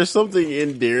said, there's something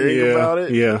endearing about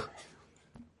it. Yeah.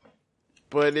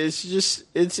 But it's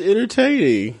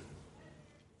entertaining.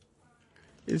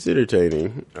 It's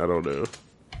entertaining. I don't know.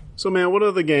 So, man, what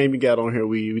other game you got on here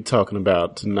we talking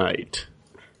about tonight?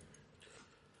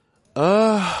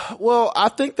 Well, I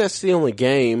think that's the only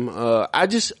game.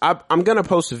 I'm gonna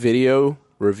post a video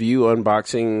review,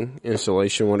 unboxing,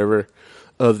 installation, whatever,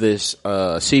 of this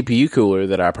CPU cooler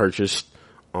that I purchased.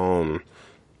 So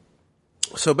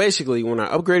basically, when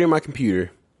I upgraded my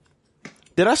computer,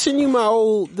 did I send you my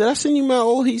old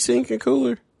heatsink and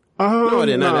cooler? No, I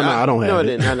didn't. No, I don't have it. No, I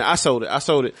didn't. I sold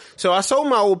it. So I sold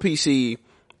my old PC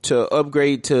to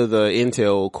upgrade to the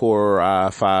Intel Core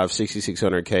i5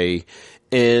 6600K.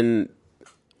 And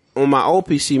on my old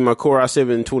PC, my Core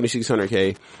i7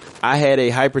 2600K, I had a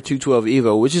Hyper 212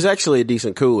 Evo, which is actually a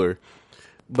decent cooler.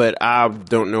 But I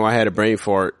don't know, I had a brain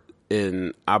fart.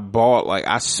 And I bought, when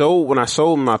I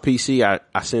sold my PC,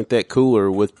 I sent that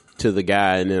cooler to the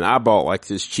guy. And then I bought like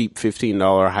this cheap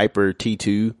 $15 Hyper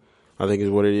T2. I think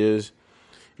is what it is.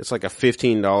 It's like a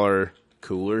 $15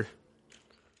 cooler.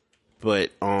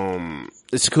 But,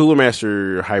 it's Cooler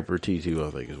Master Hyper T2,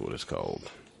 I think is what it's called.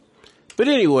 But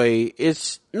anyway,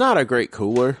 it's not a great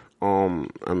cooler.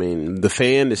 I mean, the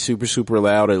fan is super, super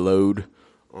loud at load.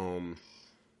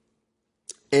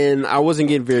 And I wasn't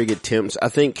getting very good temps. I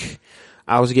think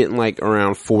I was getting like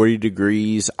around 40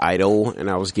 degrees idle, and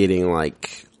I was getting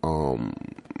like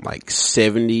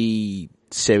 70,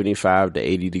 75 to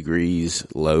 80 degrees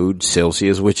load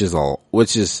Celsius, which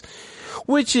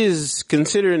is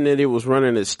considering that it was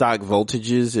running at stock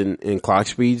voltages and clock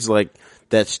speeds, like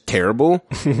that's terrible.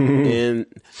 And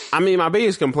I mean, my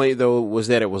biggest complaint though was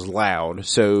that it was loud.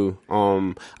 So,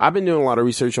 I've been doing a lot of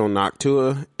research on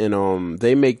Noctua, and,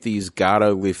 they make these god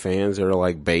ugly fans that are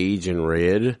like beige and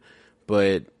red.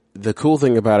 But the cool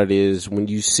thing about it is when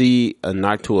you see a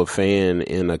Noctua fan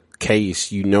in a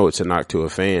case, you know it's a Noctua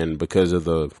fan because of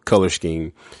the color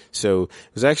scheme. So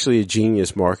it was actually a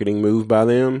genius marketing move by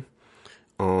them.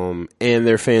 And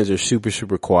their fans are super,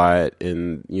 super quiet,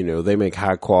 and, they make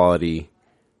high quality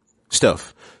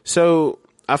stuff. So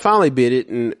I finally bid it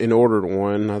and ordered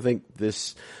one. I think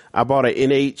I bought an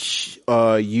NH,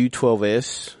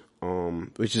 U12S,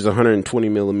 which is a 120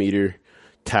 millimeter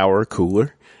tower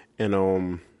cooler.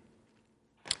 And,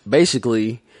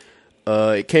 basically,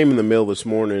 it came in the mail this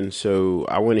morning, so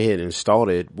I went ahead and installed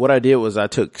it. What I did was I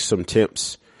took some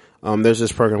temps. There's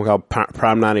this program called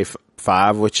Prime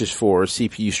 95, which is for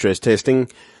CPU stress testing.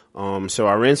 So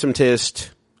I ran some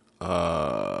tests,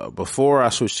 before I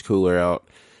switched the cooler out.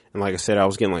 And like I said, I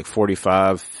was getting like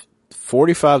 45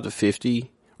 to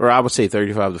 50, or I would say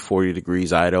 35 to 40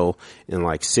 degrees idle and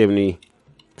like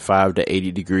 75 to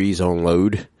 80 degrees on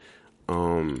load.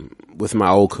 With my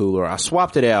old cooler, I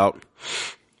swapped it out,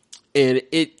 and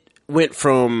it went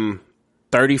from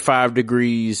 35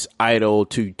 degrees idle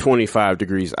to 25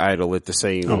 degrees idle at the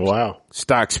same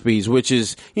stock speeds, which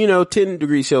is, 10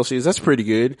 degrees Celsius. That's pretty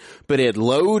good. But at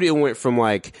load, it went from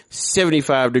like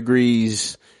 75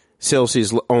 degrees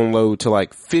Celsius on load to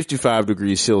like 55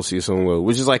 degrees Celsius on load,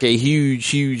 which is like a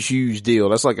huge deal.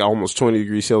 That's like almost 20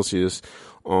 degrees Celsius.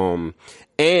 And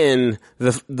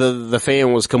the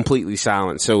fan was completely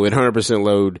silent. So at 100%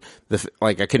 load,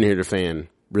 I couldn't hear the fan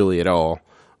really at all.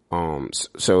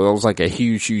 So that was like a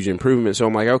huge improvement. So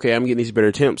I'm like, okay, I'm getting these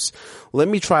better temps. Let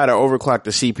me try to overclock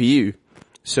the CPU.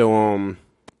 So,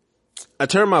 I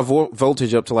turned my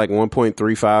voltage up to like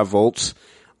 1.35 volts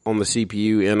on the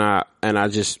CPU, and I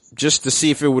just to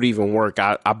see if it would even work,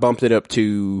 I bumped it up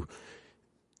to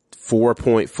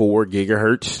 4.4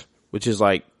 gigahertz, which is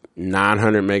like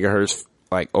 900 megahertz,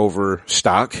 like over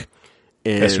stock.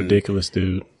 And that's ridiculous,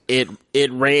 dude. It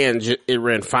ran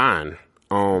fine.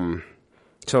 So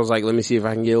I was like, let me see if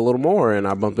I can get a little more, and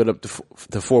I bumped it up to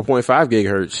 4.5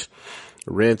 gigahertz.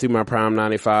 Ran through my Prime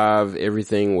 95.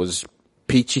 Everything was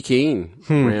peachy keen.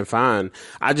 Ran fine.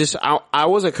 I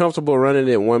wasn't comfortable running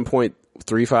it at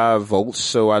 1.35 volts,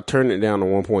 so I turned it down to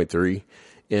 1.3,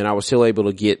 and I was still able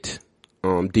to get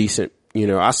decent.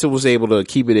 I still was able to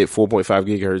keep it at 4.5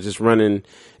 gigahertz. It's running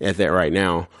at that right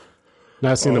now.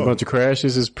 Not seeing a bunch of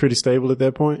crashes. It's pretty stable at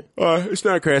that point. It's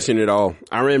not crashing at all.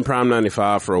 I ran Prime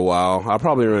 95 for a while. I'll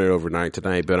probably run it overnight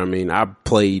tonight, but I mean, I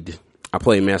played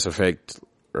Mass Effect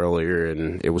earlier,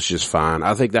 and it was just fine.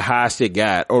 I think the highest it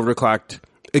got, overclocked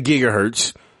a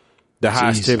gigahertz. The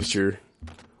highest temperature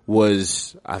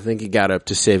was, I think it got up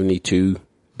to 72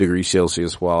 degrees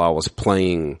Celsius while I was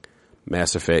playing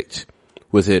Mass Effect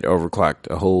with it overclocked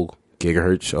a whole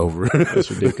gigahertz over.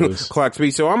 That's ridiculous. Clock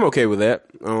speed. So I'm okay with that.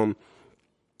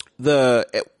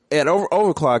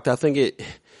 Overclocked, I think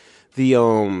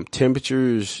the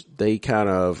temperatures, they kind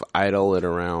of idle at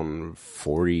around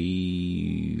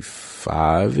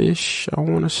 45-ish, I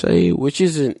want to say, which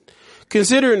isn't,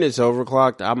 considering it's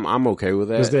overclocked, I'm okay with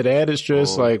that. Does that added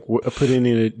stress put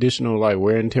any additional like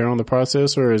wear and tear on the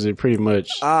processor, or is it pretty much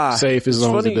safe as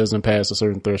long as it doesn't pass a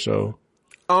certain threshold?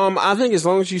 I think as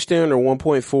long as you stay under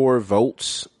 1.4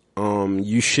 volts,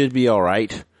 you should be all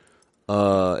right.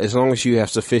 As long as you have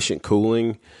sufficient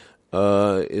cooling,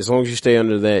 as long as you stay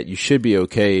under that, you should be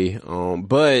okay.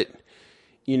 But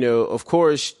of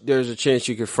course, there's a chance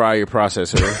you could fry your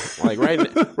processor. Like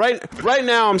right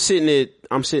now, I'm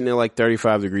sitting at like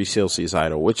 35 degrees Celsius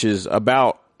idle, which is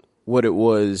about what it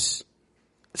was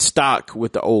stock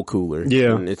with the old cooler.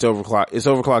 Yeah, and it's overclocked. It's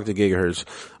overclocked to gigahertz.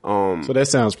 So that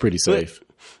sounds pretty safe.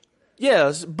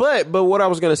 Yes, but what I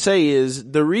was going to say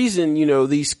is the reason,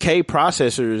 these K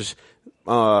processors,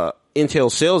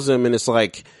 Intel sells them, and it's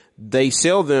like they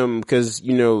sell them because,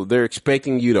 they're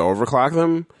expecting you to overclock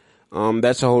them.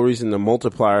 That's the whole reason the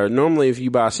multiplier, normally if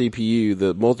you buy a CPU,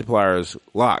 the multiplier is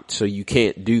locked, so you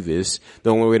can't do this.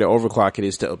 The only way to overclock it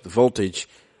is to up the voltage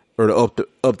or to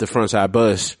up the front side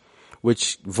bus,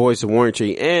 which voids the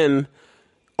warranty. And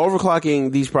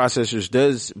overclocking these processors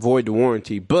does void the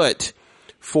warranty, but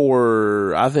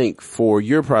I think for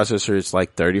your processor, it's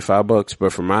like $35,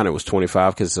 but for mine, it was $25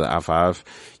 because it's an i5.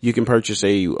 You can purchase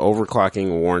a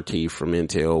overclocking warranty from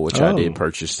Intel, which I did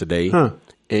purchase today. Huh.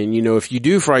 And if you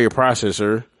do fry your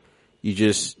processor, you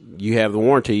have the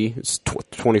warranty. It's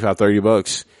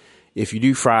 $25-$30. If you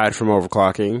do fry it from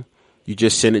overclocking, you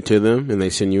just send it to them and they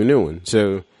send you a new one.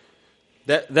 So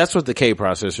that's what the K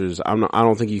processors, I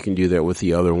don't think you can do that with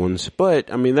the other ones,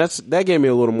 but I mean, that gave me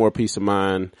a little more peace of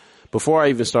mind. Before I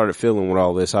even started fiddling with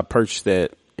all this, I purchased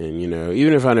that, and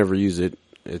even if I never use it,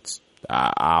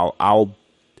 I'll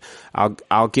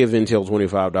give Intel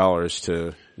 $25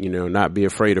 to not be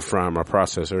afraid of frying my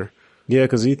processor. Yeah,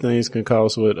 because these things can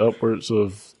cost upwards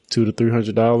of $200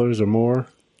 to $300 or more.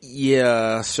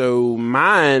 Yeah, so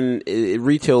mine it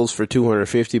retails for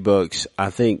 $250.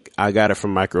 I think I got it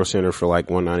from Micro Center for like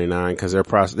 $199 because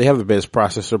they have the best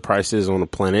processor prices on the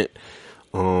planet.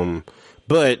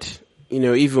 But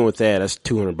even with that, that's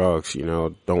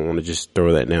 $200. Don't want to just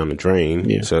throw that down the drain.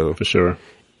 Yeah, so for sure.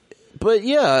 But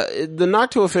yeah, the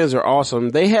Noctua fans are awesome.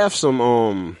 They have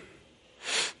some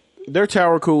their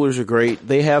tower coolers are great.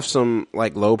 They have some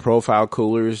like low profile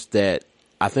coolers that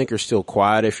I think are still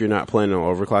quiet if you're not planning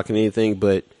on overclocking anything,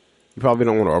 but you probably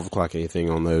don't want to overclock anything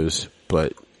on those.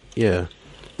 But yeah,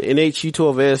 the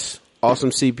NH-U12S,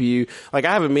 awesome CPU. Like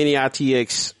I have a mini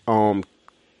ITX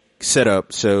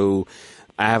setup, so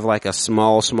I have like a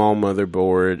small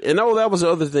motherboard. And that was the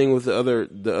other thing with the other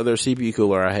CPU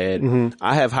cooler I had. Mm-hmm.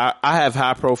 I have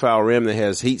high profile RAM that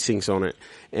has heat sinks on it.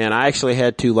 And I actually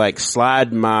had to like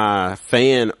slide my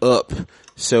fan up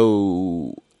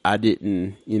so I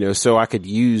didn't, so I could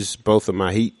use both of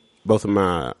my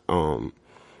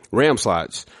RAM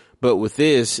slots. But with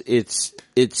this, it's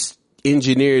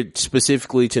engineered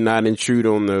specifically to not intrude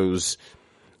on those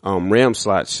RAM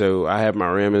slots. So I have my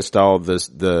RAM installed.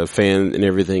 The fan and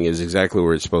everything is exactly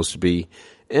where it's supposed to be.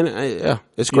 And yeah,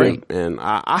 it's great. Yeah. And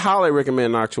I highly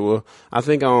recommend Noctua. I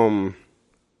think,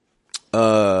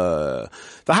 the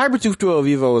HyperTooth 12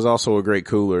 Evo is also a great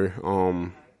cooler.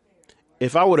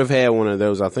 If I would have had one of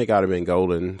those, I think I'd have been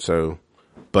golden. So,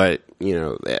 but you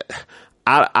know,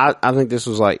 I think this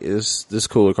was like, this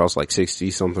cooler cost like 60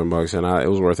 something bucks, and it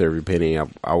was worth every penny. I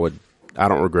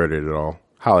don't regret it at all.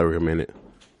 Highly recommend it.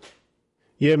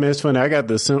 Yeah, man, it's funny. I got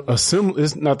it's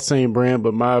not the same brand,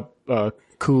 but my,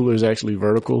 cooler is actually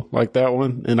vertical like that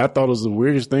one. And I thought it was the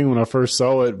weirdest thing when I first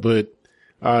saw it, but,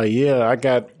 yeah, I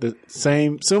got the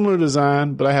similar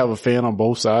design, but I have a fan on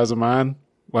both sides of mine.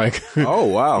 Like, oh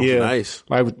wow, yeah, nice.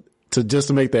 Like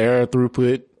to make the air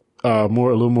throughput a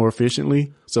little more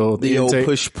efficiently. So the old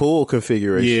push pull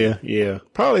configuration. Yeah,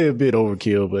 probably a bit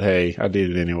overkill, but hey, I did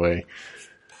it anyway.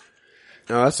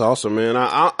 Oh, that's awesome, man.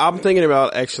 I'm thinking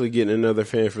about actually getting another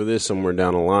fan for this somewhere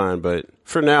down the line, but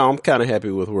for now, I'm kind of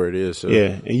happy with where it is. So.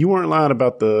 Yeah, and you weren't lying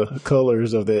about the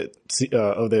colors of that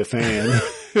fan.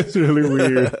 It's really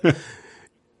weird.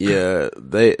 Yeah,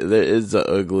 there is an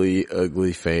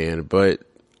ugly fan, but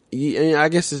I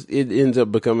guess it ends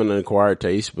up becoming an acquired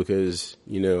taste because,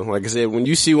 you know, like I said, when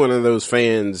you see one of those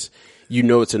fans, you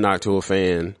know it's a Noctua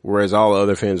fan, whereas all the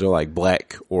other fans are like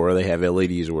black or they have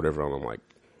LEDs or whatever on them, like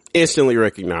instantly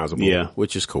recognizable. Yeah,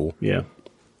 which is cool. Yeah.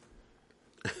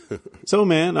 So,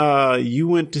 man, you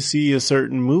went to see a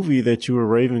certain movie that you were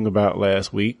raving about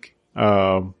last week.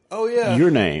 Oh yeah, Your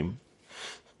Name.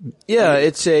 Yeah,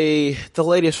 it's the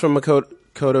latest from Makoto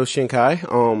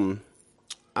Shinkai.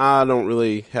 I don't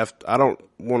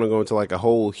want to go into like a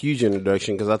whole huge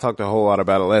introduction because I talked a whole lot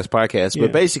about it last podcast. Yeah.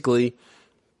 But basically,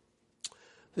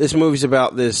 this movie's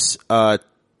about this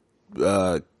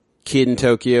kid in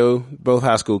Tokyo, both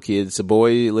high school kids. The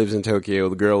boy lives in Tokyo,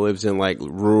 the girl lives in like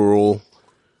rural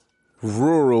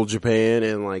Japan,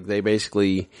 and like they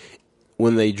basically,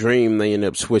 when they dream, they end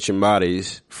up switching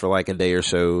bodies for like a day or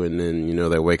so, and then, you know,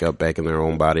 they wake up back in their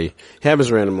own body. It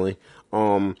happens randomly.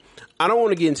 I don't want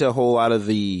to get into a whole lot of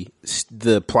the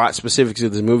plot specifics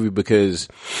of this movie because,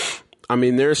 I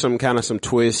mean, there's some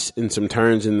twists and some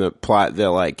turns in the plot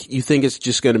that, like, you think it's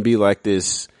just going to be like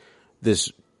this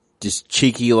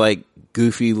cheeky, like,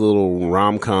 goofy little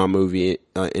rom-com movie,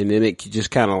 and then it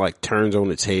just kind of like turns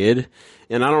on its head.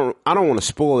 And I don't want to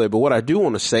spoil it, but what I do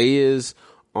want to say is,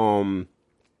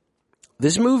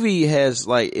 this movie has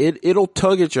like, it'll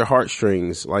tug at your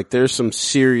heartstrings. Like, there's some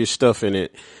serious stuff in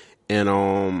it. And,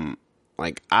 and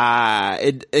it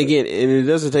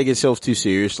doesn't take itself too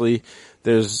seriously.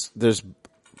 There's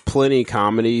plenty of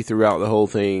comedy throughout the whole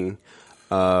thing.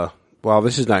 Well,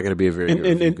 this is not going to be a very good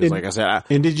review, because like I said,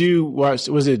 and did you watch,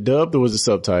 was it dubbed or was it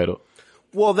subtitled?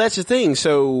 Well, that's the thing.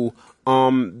 So,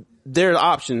 there are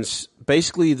options.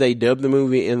 Basically, they dub the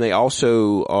movie and they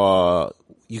also,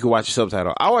 you can watch the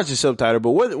subtitle. I watch the subtitle,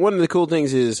 but one of the cool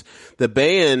things is the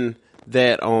band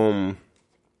that,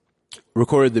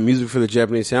 recorded the music for the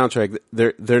Japanese soundtrack.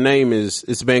 Their name is,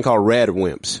 it's a band called Rad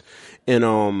Wimps. And,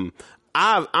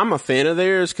 I'm a fan of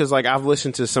theirs because, like, I've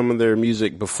listened to some of their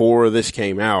music before this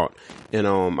came out, and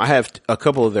I have a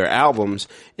couple of their albums,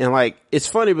 and like, it's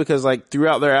funny because, like,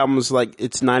 throughout their albums, like,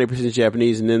 it's 90%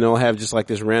 Japanese, and then they'll have just like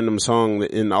this random song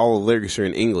and all the lyrics are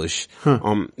in English.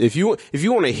 Huh. If you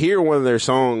want to hear one of their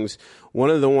songs, one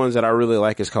of the ones that I really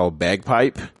like is called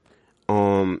Bagpipe.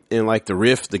 And like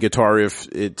the guitar riff,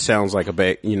 it sounds like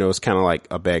it's kind of like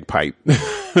a bagpipe.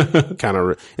 Kind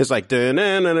of, it's like, but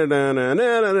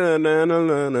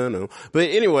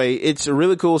anyway, it's a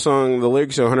really cool song. The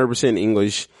lyrics are 100%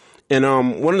 English.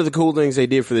 And, one of the cool things they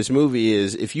did for this movie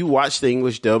is if you watch the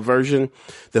English dub version,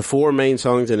 the 4 main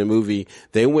songs in the movie,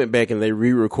 they went back and they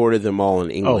re-recorded them all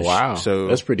in English. Oh, wow. So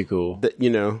that's pretty cool. If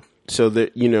you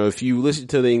listen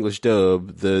to the English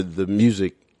dub, the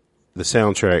music, the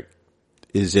soundtrack,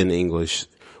 is in English,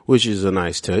 which is a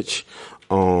nice touch.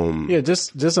 Yeah,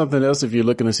 just something else. If you're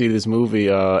looking to see this movie,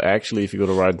 actually, if you go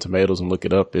to Rotten Tomatoes and look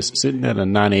it up, it's sitting at a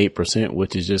 98%,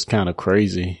 which is just kind of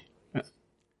crazy.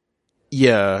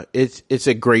 Yeah, it's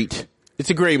a great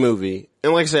movie.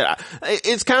 And like I said,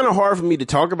 it's kind of hard for me to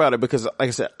talk about it because, like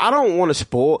I said, I don't want to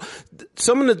spoil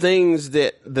some of the things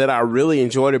that I really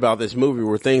enjoyed about this movie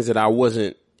were things that I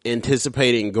wasn't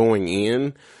anticipating going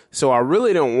in. So I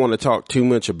really don't want to talk too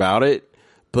much about it.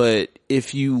 But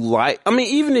if you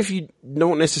even if you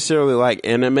don't necessarily like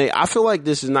anime, I feel like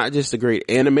this is not just a great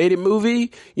animated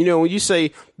movie. You know, when you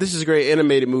say this is a great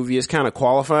animated movie, it's kind of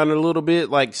qualifying it a little bit,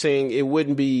 like saying it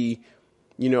wouldn't be,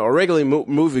 you know, a regular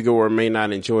moviegoer may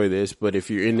not enjoy this, but if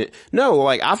you're in it, no,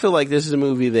 like I feel like this is a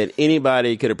movie that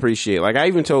anybody could appreciate. Like I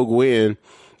even told Gwen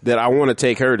that I want to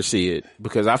take her to see it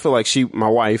because I feel like my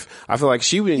wife, I feel like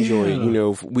she would enjoy it. You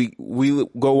know, if we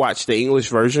go watch the English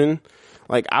version.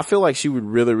 Like, I feel like she would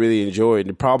really, really enjoy it.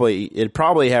 It'd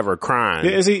probably have her crying.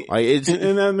 Yeah, see, like,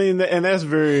 and I mean, and that's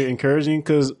very encouraging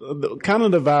because kind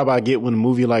of the vibe I get when a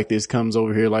movie like this comes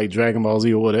over here, like Dragon Ball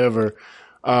Z or whatever,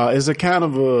 is a kind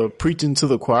of a preaching to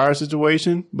the choir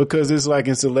situation because it's like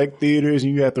in select theaters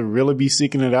and you have to really be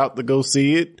seeking it out to go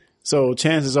see it. So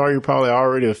chances are you're probably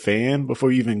already a fan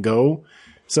before you even go.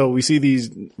 So we see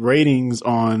these ratings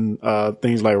on,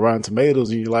 things like Rotten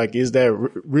Tomatoes and you're like, is that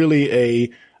really a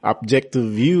objective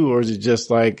view, or is it just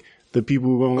like the people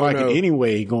who are going to like it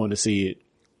anyway going to see it?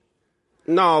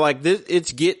 No, like this,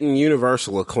 it's getting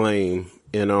universal acclaim,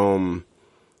 and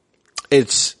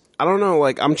it's, I don't know,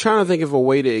 like I'm trying to think of a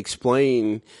way to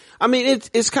explain. I mean,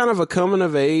 it's kind of a coming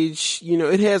of age. You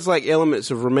know, it has like elements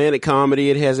of romantic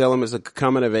comedy. It has elements of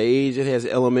coming of age. It has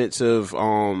elements of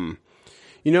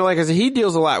you know, like I said, he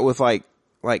deals a lot with like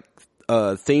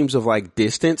themes of like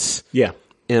distance. Yeah.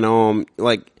 And,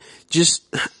 like, just,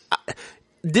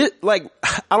 like,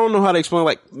 I don't know how to explain,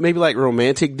 like, maybe like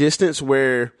romantic distance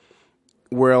where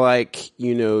like,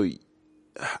 you know,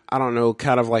 I don't know,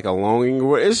 kind of like a longing.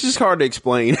 It's just hard to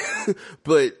explain,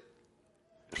 but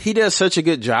he does such a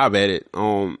good job at it.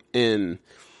 And,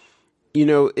 you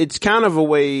know, it's kind of a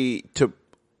way to,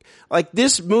 like,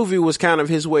 this movie was kind of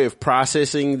his way of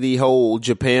processing the whole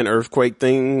Japan earthquake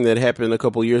thing that happened a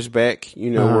couple years back,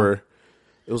 you know, where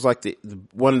it was like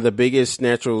one of the biggest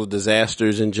natural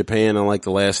disasters in Japan in like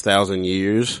the last 1,000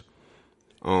 years.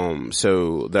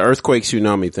 So the earthquake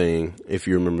tsunami thing, if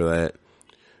you remember that.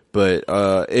 But,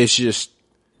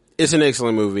 it's an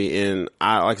excellent movie. And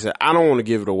like I said, I don't want to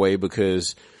give it away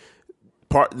because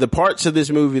the parts of this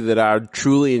movie that I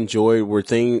truly enjoyed were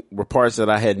parts that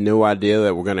I had no idea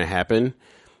that were going to happen.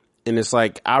 And it's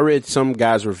like, I read some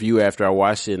guy's review after I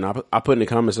watched it, and I put in the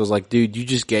comments, I was like, dude, you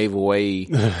just gave away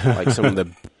like some of the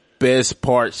best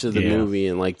parts of the movie,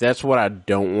 and like, that's what I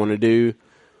don't want to do.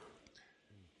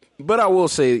 But I will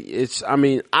say,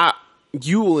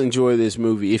 you will enjoy this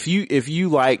movie. If you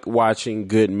like watching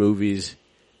good movies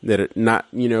that are not,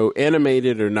 you know,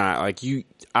 animated or not, like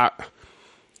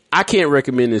I can't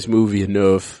recommend this movie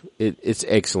enough. It's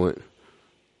excellent.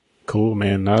 Cool,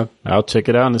 man. I'll check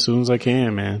it out as soon as I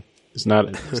can, man. It's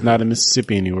not in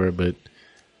Mississippi anywhere, but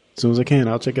as soon as I can,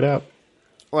 I'll check it out.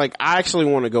 Like, I actually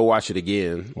want to go watch it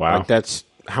again. Wow. Like, that's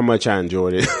how much I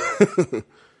enjoyed it.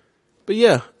 But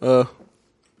yeah,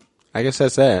 I guess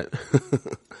that's that.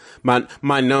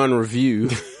 my non-review.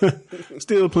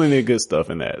 Still plenty of good stuff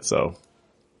in that, so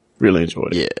really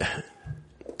enjoyed it. Yeah.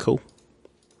 Cool.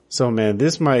 So, man,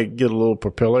 this might get a little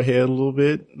propeller head a little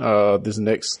bit. This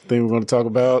next thing we're going to talk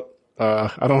about,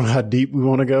 I don't know how deep we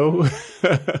want to go.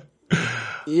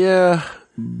 Yeah.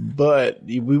 But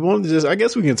we want to just, I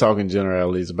guess we can talk in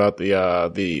generalities about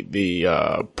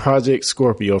the Project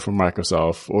Scorpio from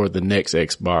Microsoft, or the next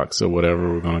Xbox, or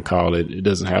whatever we're going to call it. It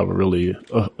doesn't have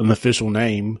an official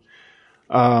name.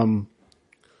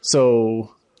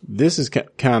 So this has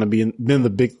kind of been the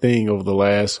big thing over the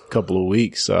last couple of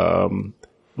weeks.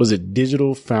 Was it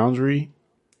Digital Foundry?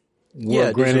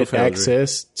 Yeah, granted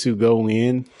access to go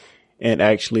in and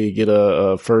actually get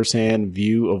a first-hand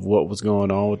view of what was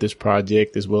going on with this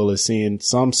project, as well as seeing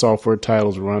some software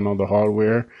titles run on the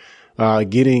hardware,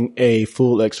 getting a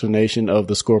full explanation of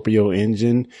the Scorpio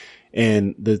engine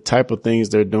and the type of things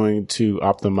they're doing to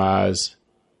optimize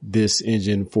this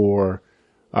engine for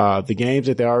the games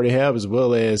that they already have, as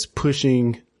well as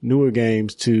pushing newer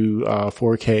games to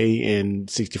 4K and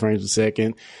 60 frames a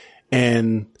second.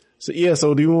 And so, yeah,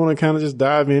 so do you want to kind of just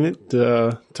dive in it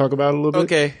to talk about it a little bit?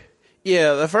 Okay.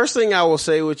 Yeah, the first thing I will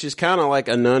say, which is kind of like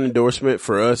a non-endorsement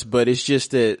for us, but it's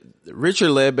just that Richard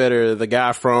Ledbetter, the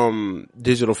guy from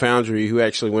Digital Foundry who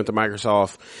actually went to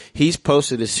Microsoft, he's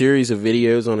posted a series of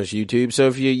videos on his YouTube. So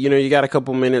if you got a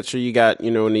couple minutes, or you got,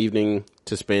 an evening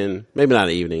to spend, maybe not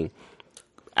an evening,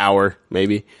 hour,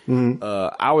 maybe,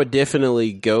 I would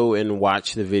definitely go and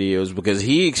watch the videos because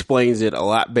he explains it a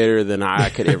lot better than I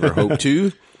could ever hope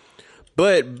to.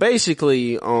 But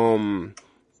basically,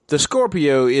 the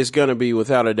Scorpio is going to be,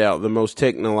 without a doubt, the most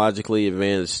technologically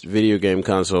advanced video game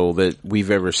console that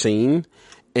we've ever seen.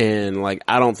 And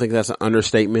I don't think that's an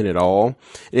understatement at all.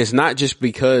 And it's not just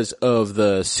because of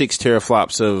the 6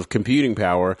 teraflops of computing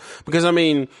power, because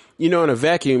in a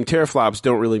vacuum, teraflops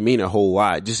don't really mean a whole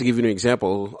lot. Just to give you an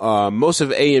example, most of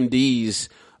AMD's,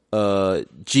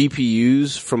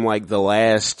 GPUs from the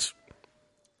last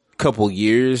couple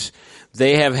years,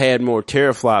 they have had more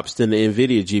teraflops than the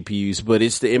NVIDIA GPUs, but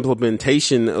it's the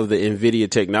implementation of the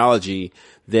NVIDIA technology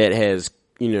that has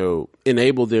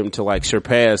enable them to like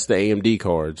surpass the AMD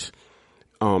cards.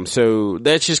 So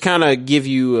that's just kind of give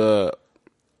you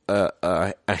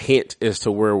a hint as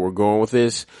to where we're going with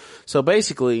this. So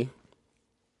basically,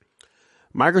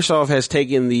 Microsoft has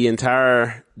taken the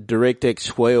entire DirectX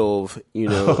 12,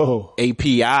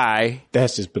 API.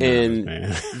 That's just bananas, and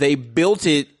man. They built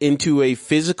it into a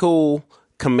physical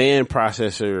command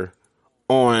processor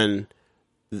in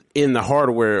the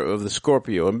hardware of the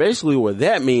Scorpio. And basically what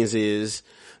that means is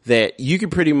that you can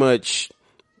pretty much,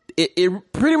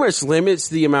 it pretty much limits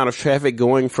the amount of traffic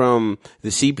going from the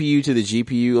CPU to the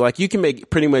GPU. Like you can make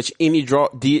pretty much any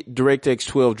DirectX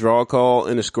 12 draw call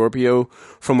in a Scorpio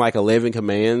from like 11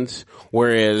 commands,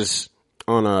 whereas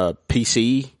on a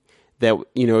PC that,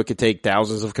 it could take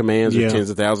thousands of commands or tens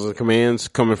of thousands of commands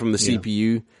coming from the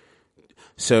CPU.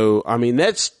 So, I mean,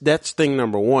 that's thing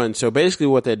number one. So basically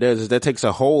what that does is that takes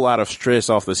a whole lot of stress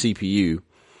off the CPU,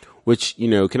 which,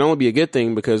 can only be a good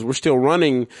thing because we're still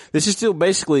running. This is still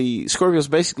Scorpio's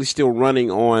basically still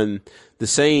running on the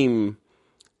same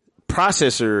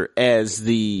processor as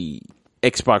the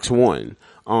Xbox One.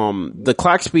 The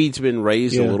clock speed's been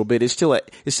raised a little bit. It's still an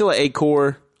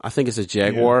 8-core. I think it's a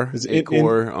Jaguar. It's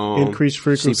 8-core, increased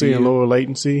frequency CPU. and lower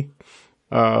latency.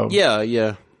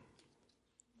 Yeah.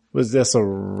 Is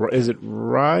it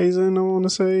Ryzen, I want to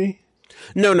say?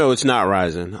 No, it's not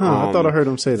Ryzen. I thought I heard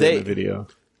them say that in the video.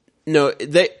 No,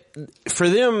 for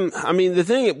them, I mean, the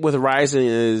thing with Ryzen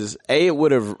is, A, it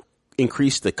would have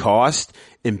increased the cost,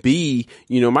 and B,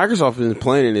 Microsoft has been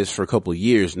planning this for a couple of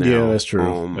years now. Yeah, that's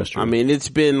true. That's true. I mean, it's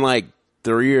been like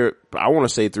 3 or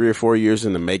 4 years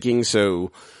in the making,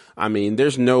 so, I mean,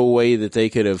 there's no way that they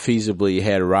could have feasibly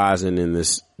had Ryzen in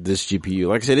this GPU.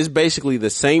 Like I said, it's basically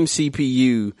the same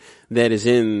CPU that is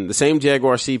in, the same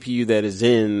Jaguar CPU that is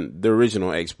in the original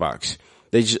Xbox.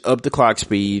 They just upped the clock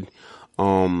speed.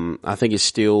 I think it's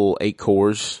still 8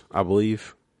 cores, I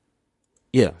believe.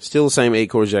 Yeah, still the same 8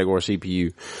 core Jaguar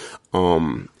CPU.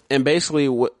 And basically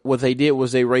what they did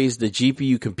was they raised the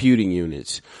GPU computing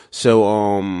units.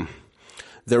 So,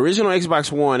 the original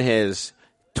Xbox One has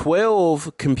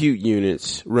 12 compute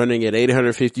units running at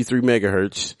 853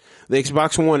 megahertz. The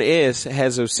Xbox One S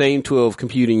has those same 12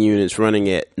 computing units running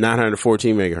at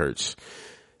 914 megahertz.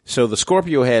 So the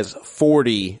Scorpio has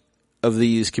 40 of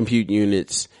these compute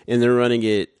units, and they're running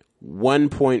at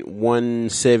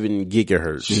 1.17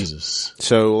 gigahertz. Jesus.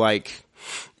 So like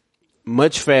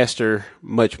much faster,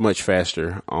 much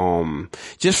faster.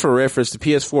 Just for reference, the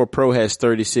PS4 Pro has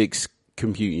 36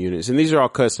 compute units, and these are all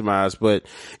customized, but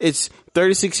it's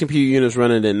 36 compute units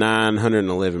running at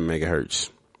 911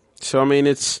 megahertz. So I mean,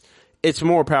 it's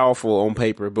more powerful on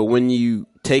paper, but when you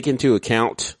take into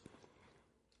account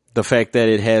the fact that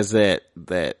it has that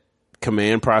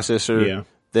command processor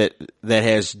that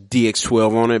has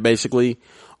DX12 on it, basically,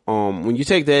 when you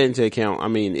take that into account, I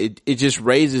mean, it just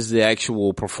raises the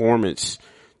actual performance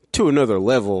to another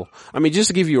level. I mean, just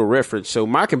to give you a reference, so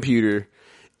my computer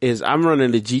I'm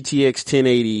running the GTX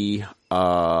 1080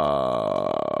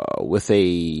 with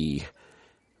a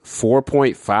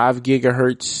 4.5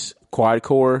 gigahertz quad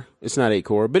core. It's not 8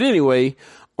 core, but anyway,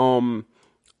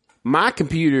 my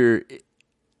computer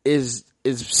is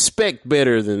spec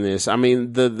better than this. I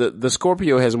mean, the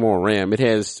Scorpio has more RAM. It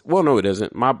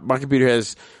doesn't. My computer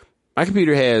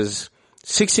has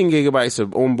 16 gigabytes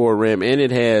of onboard RAM, and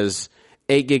it has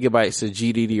 8 gigabytes of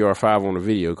GDDR5 on the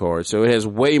video card. So it has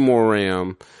way more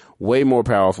RAM, way more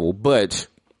powerful. But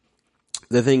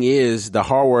the thing is, the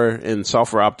hardware and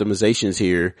software optimizations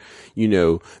here,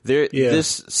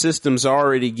 this system's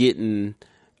already getting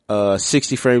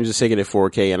 60 frames a second at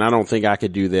 4K, and I don't think I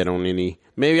could do that on any.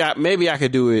 Maybe I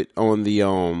could do it on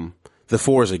the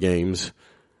Forza games,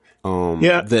 the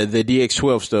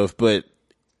DX12 stuff, but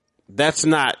that's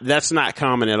not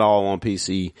common at all on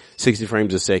PC. 60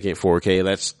 frames a second, 4K.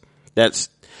 That's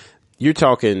you're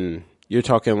talking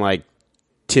like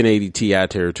 1080 Ti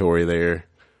territory there.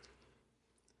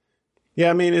 Yeah,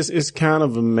 I mean, it's kind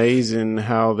of amazing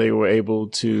how they were able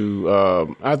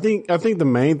to, I think the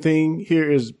main thing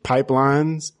here is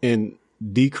pipelines and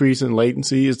decrease in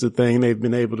latency is the thing they've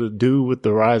been able to do with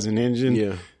the Ryzen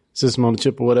engine system on the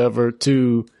chip or whatever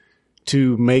to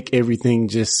make everything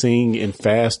just sing and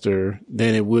faster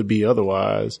than it would be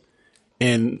otherwise.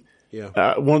 And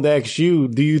I wanted to ask you,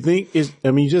 do you think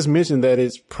you just mentioned that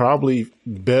it's probably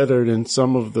better than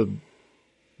some of the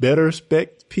better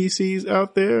spec PCs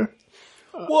out there?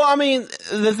 Well, I mean,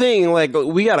 the thing, like,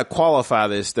 we got to qualify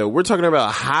this, though. We're talking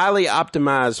about highly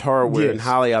optimized hardware and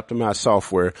highly optimized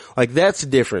software. Like, that's the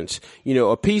difference. You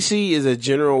know, a PC is a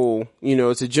general, you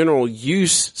know, it's a general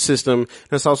use system.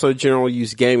 That's also a general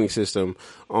use gaming system.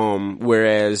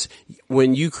 Whereas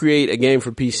when you create a game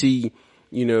for PC,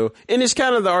 you know, and it's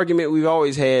kind of the argument we've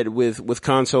always had with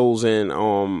consoles and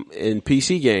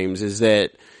PC games is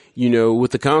that, you know,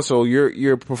 with the console,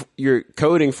 you're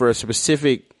coding for a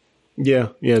specific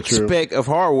true. spec of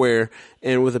hardware,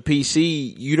 and with a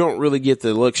PC, you don't really get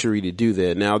the luxury to do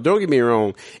that. Now, don't get me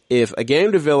wrong, if a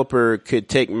game developer could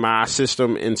take my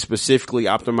system and specifically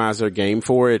optimize their game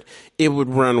for it, it would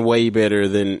run way better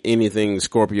than anything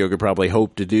Scorpio could probably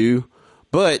hope to do.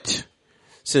 But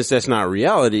since that's not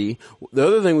reality, the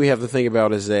other thing we have to think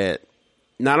about is that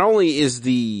not only is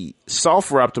the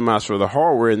software optimized for the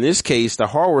hardware, in this case, the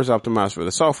hardware is optimized for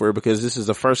the software, because this is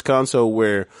the first console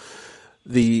where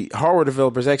the hardware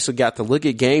developers actually got to look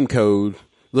at game code,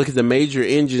 look at the major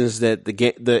engines that the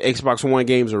Xbox One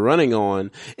games are running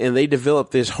on, and they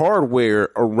developed this hardware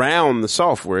around the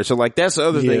software. So, like, that's the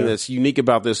other thing that's unique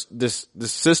about this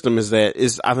system is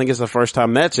I think it's the first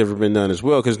time that's ever been done as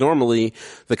well, because normally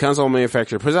the console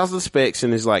manufacturer puts out the specs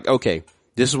and is like, okay,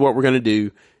 this is what we're going to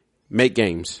do. Make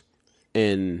games.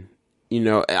 And, you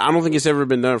know, I don't think it's ever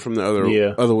been done from the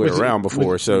other way around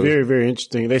before. So very, very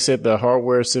interesting. They said the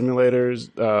hardware simulators,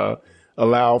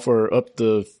 allow for up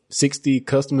to 60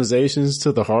 customizations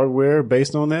to the hardware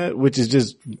based on that, which is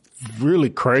just really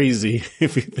crazy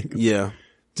if you think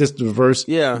just to reverse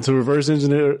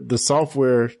engineer the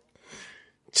software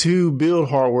to build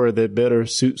hardware that better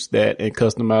suits that and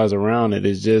customize around it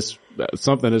is just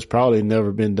something that's probably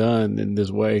never been done in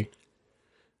this way.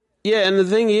 Yeah, and the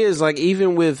thing is, like,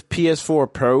 even with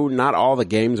PS4 Pro, not all the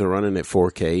games are running at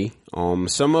 4K.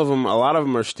 Some of them, a lot of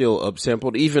them are still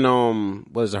upsampled. Even,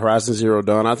 what is it, Horizon Zero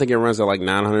Dawn? I think it runs at like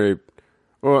 900,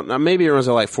 or maybe it runs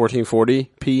at like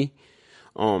 1440p.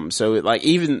 So like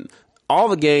even all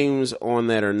the games on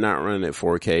that are not running at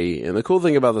 4K. And the cool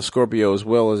thing about the Scorpio as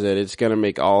well is that it's going to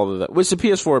make all of that, which the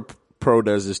PS4 Pro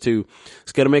does this too.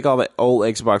 It's going to make all the old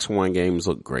Xbox One games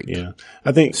look great. Yeah.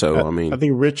 I think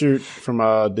Richard from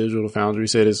Digital Foundry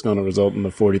said it's going to result in a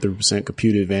 43%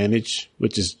 compute advantage,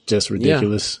 which is just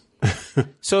ridiculous. Yeah.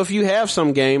 So if you have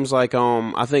some games like,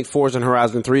 I think Forza and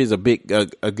Horizon 3 is a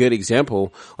good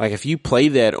example. Like if you play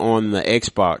that on the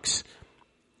Xbox,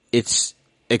 it's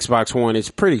Xbox One,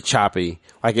 it's pretty choppy.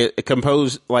 Like it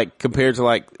composed, like compared to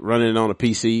like running it on a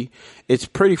PC, it's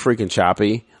pretty freaking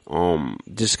choppy.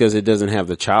 Just cause it doesn't have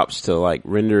the chops to like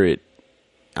render it.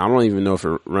 I don't even know if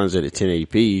it runs it at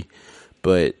 1080p,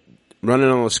 but running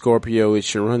on a Scorpio, it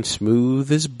should run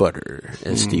smooth as butter,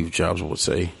 as Steve Jobs would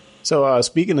say. So,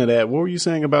 speaking of that, what were you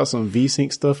saying about some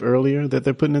VSync stuff earlier that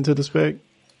they're putting into the spec?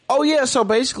 Oh yeah. So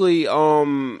basically,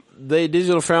 the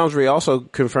Digital Foundry also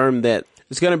confirmed that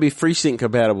it's going to be FreeSync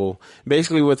compatible.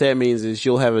 Basically what that means is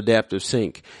you'll have adaptive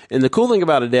sync. And the cool thing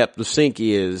about adaptive sync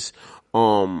is,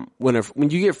 when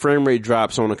you get frame rate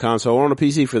drops on a console or on a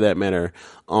PC for that matter,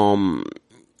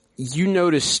 you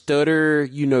notice stutter,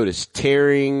 you notice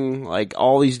tearing, like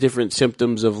all these different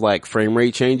symptoms of like frame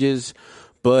rate changes.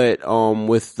 But,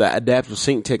 with the adaptive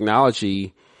sync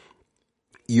technology,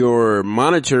 your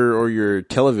monitor or your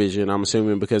television, I'm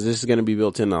assuming, because this is going to be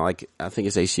built in like, I think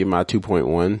it's HDMI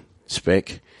 2.1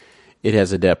 spec. It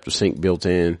has adaptive sync built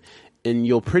in, and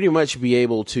you'll pretty much be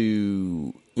able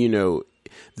to, you know,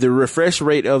 the refresh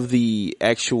rate of the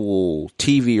actual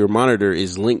TV or monitor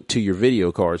is linked to your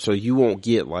video card, so you won't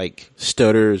get like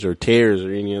stutters or tears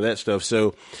or any of that stuff.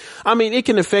 So, I mean, it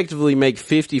can effectively make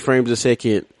 50 frames a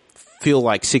second feel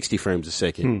like 60 frames a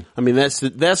second. I mean, that's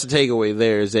the takeaway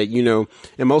there is that, you know,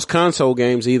 in most console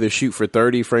games, either shoot for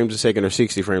 30 frames a second or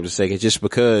 60 frames a second just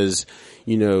because,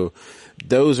 you know,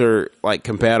 those are like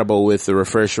compatible with the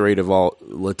refresh rate of all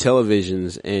the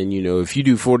televisions. And, you know, if you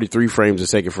do 43 frames a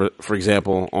second, for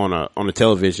example, on a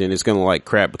television, it's going to like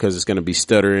crap because it's going to be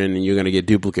stuttering and you're going to get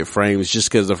duplicate frames just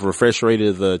because the refresh rate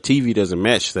of the TV doesn't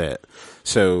match that.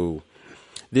 So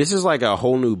this is like a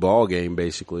whole new ball game,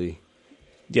 basically.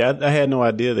 Yeah, I had no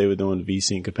idea they were doing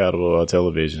VSync compatible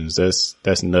televisions.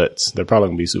 That's nuts. They're probably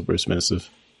going to be super expensive.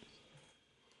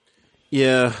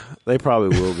 Yeah, they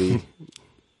probably will be.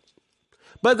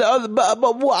 But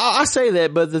I say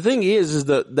that, but the thing is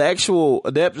the actual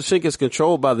adaptive sync is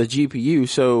controlled by the GPU.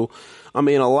 So, I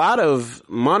mean, a lot of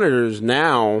monitors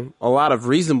now, a lot of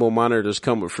reasonable monitors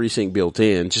come with FreeSync built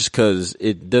in just because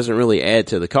it doesn't really add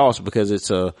to the cost because it's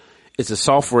a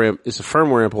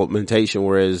firmware implementation,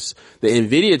 whereas the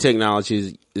NVIDIA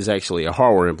technology is actually a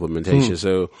hardware implementation.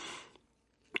 So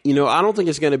I don't think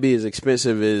it's going to be as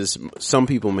expensive as some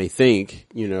people may think.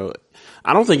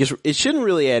 I don't think it shouldn't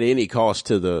really add any cost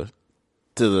to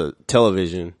the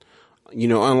television.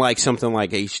 Unlike something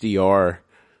like HDR,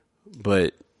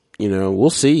 but we'll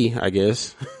see, I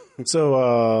guess. So,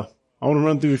 I want to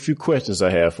run through a few questions I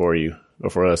have for you, or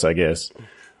for us, I guess.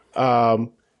 Can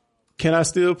I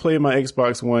still play my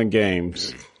Xbox One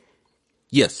games?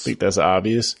 Yes. I think that's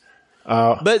obvious.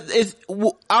 But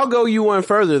I'll go you one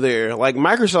further there. Like,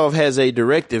 Microsoft has a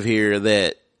directive here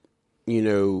that,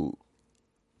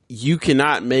 you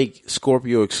cannot make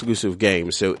Scorpio exclusive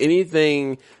games. So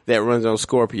anything that runs on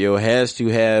Scorpio has to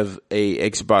have a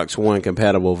Xbox One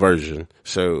compatible version.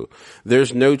 So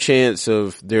there's no chance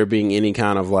of there being any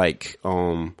kind of like,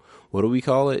 what do we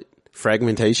call it?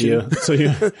 Fragmentation. Yeah. So you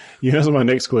answered my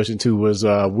next question too was,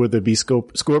 would there be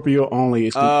Scorpio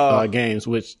only games,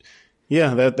 which,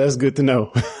 yeah, that's good to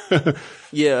know.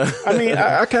 Yeah. I mean,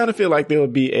 I kind of feel like there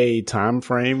would be a time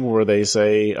frame where they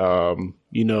say,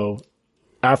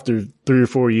 after 3 or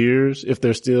 4 years, if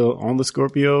they're still on the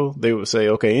Scorpio, they would say,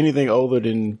 okay, anything older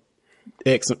than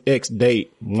X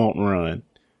date won't run.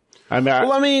 I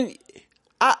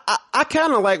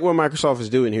kind of like what Microsoft is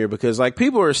doing here because like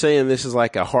people are saying this is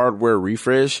like a hardware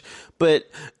refresh, but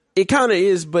it kind of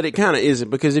is, but it kind of isn't,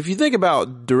 because if you think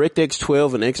about DirectX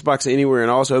 12 and Xbox Anywhere and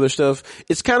all this other stuff,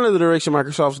 it's kind of the direction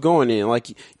Microsoft's going in. Like,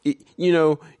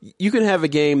 you can have a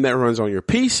game that runs on your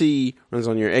PC, runs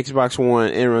on your Xbox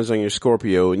One, and runs on your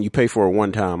Scorpio, and you pay for it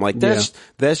one time. Like, that's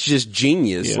just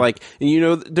genius. Yeah. Like,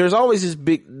 and there's always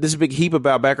this big heap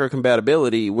about backward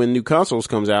compatibility when new consoles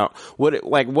comes out. What if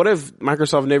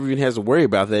Microsoft never even has to worry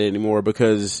about that anymore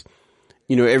because,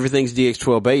 everything's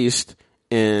DX12 based.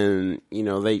 And, you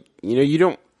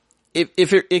don't,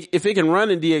 if it can run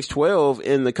in DX12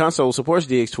 and the console supports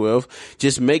DX12,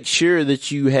 just make sure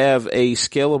that you have a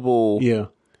scalable,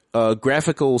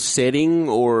 graphical setting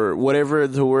or whatever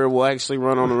to where it will actually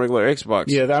run on a regular Xbox.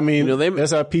 Yeah. I mean,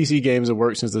 that's how PC games have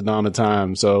worked since the dawn of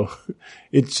time. So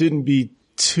it shouldn't be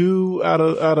too out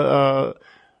of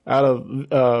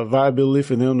viability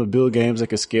for them to build games that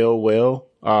can scale well.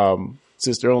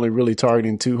 Since they're only really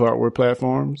targeting 2 hardware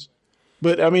platforms.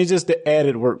 But I mean, just the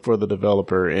added work for the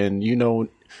developer. And,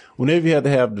 whenever you have to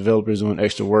have developers doing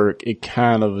extra work, it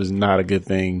kind of is not a good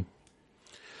thing.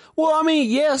 Well, I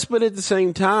mean, yes, but at the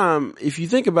same time, if you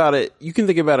think about it, you can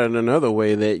think about it another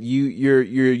way that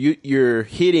you're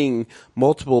hitting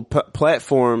multiple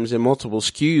platforms and multiple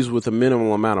SKUs with a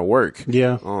minimal amount of work.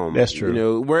 Yeah, that's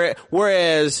true.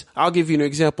 Whereas I'll give you an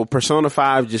example. Persona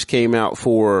 5 just came out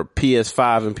for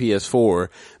PS5 and PS4.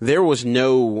 There was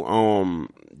no,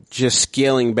 just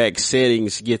scaling back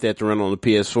settings to get that to run on the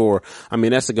PS4. I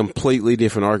mean, that's a completely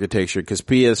different architecture because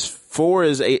PS4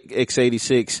 is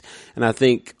x86 and I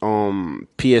think,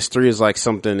 PS3 is like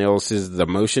something else, is the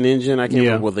motion engine. I can't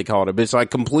remember what they called it, but it's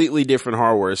like completely different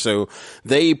hardware. So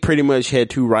they pretty much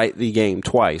had to write the game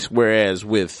twice. Whereas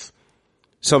with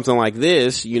something like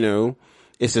this,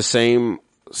 it's the same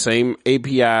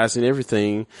APIs and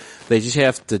everything. They just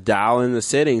have to dial in the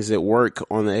settings that work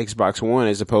on the Xbox One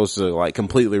as opposed to like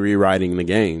completely rewriting the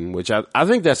game, which I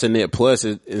think that's a net plus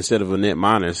instead of a net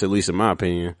minus, at least in my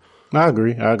opinion. I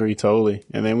agree totally.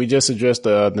 And then we just addressed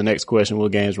the next question, will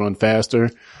games run faster?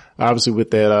 Obviously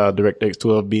with that DirectX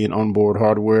 12 being onboard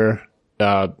hardware,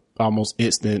 almost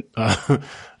instant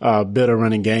better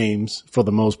running games for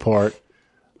the most part.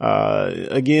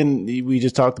 Again, we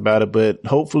just talked about it, but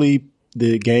hopefully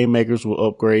the game makers will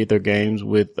upgrade their games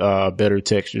with better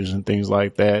textures and things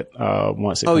like that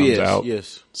once it comes out.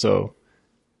 Yes. So,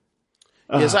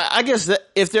 yes, I guess that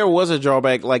if there was a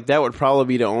drawback, like that would probably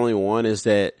be the only one, is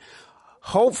that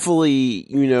hopefully,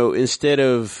 instead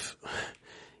of,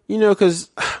 because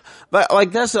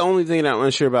like that's the only thing that I'm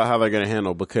unsure about how they're going to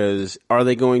handle, because are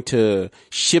they going to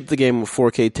ship the game with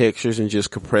 4K textures and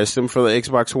just compress them for the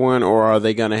Xbox One, or are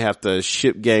they going to have to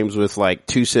ship games with like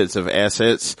 2 sets of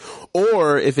assets?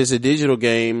 Or if it's a digital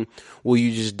game, will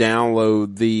you just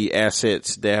download the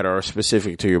assets that are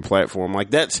specific to your platform?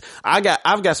 Like I've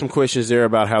got some questions there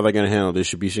about how they're going to handle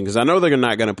distribution, because I know they're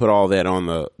not going to put all that on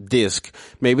the disc.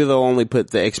 Maybe they'll only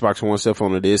put the Xbox One stuff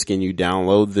on the disc and you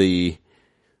download the,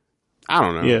 I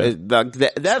don't know. Yeah.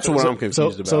 That's what I'm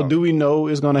confused about. So do we know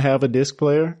it's going to have a disc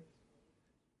player?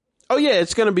 Oh yeah,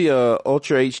 it's going to be a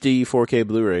Ultra HD 4K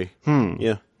Blu-ray.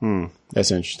 Yeah.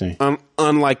 That's interesting.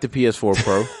 Unlike the PS4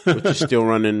 Pro, which is still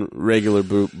running regular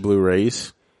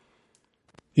Blu-rays.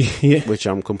 Yeah. Which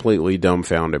I'm completely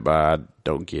dumbfounded by. I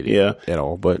don't get it at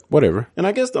all, but whatever. And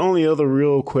I guess the only other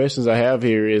real questions I have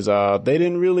here is, they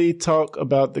didn't really talk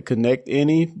about the Kinect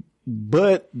any,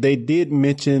 but they did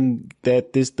mention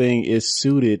that this thing is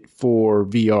suited for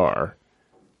VR.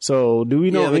 So do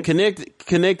we know? Yeah, the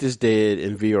Kinect is dead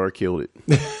and VR killed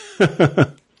it.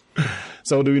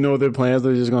 So do we know their plans?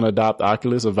 They're just going to adopt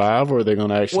Oculus or Vive, or are they going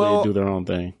to actually do their own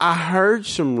thing? I heard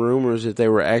some rumors that they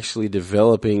were actually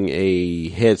developing a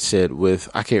headset with,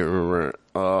 I can't remember.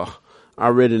 I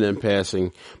read it in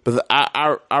passing, but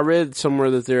I read somewhere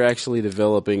that they're actually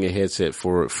developing a headset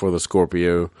for the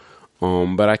Scorpio.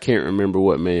 But I can't remember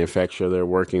what manufacturer they're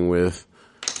working with.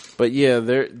 But yeah,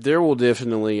 there will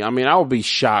definitely, I mean, I would be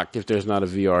shocked if there's not a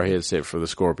VR headset for the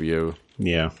Scorpio.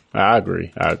 Yeah, I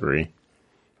agree.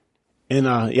 And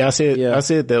I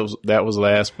said that was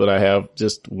last, but I have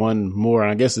just one more.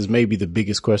 And I guess it's maybe the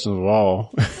biggest question of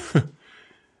all.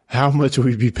 How much will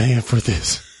we be paying for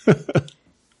this?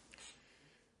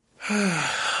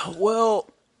 Well,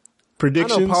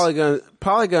 predictions. I know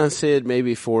Polygon said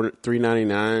maybe for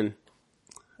 $399.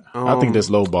 I think that's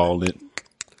lowballing it.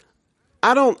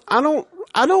 I don't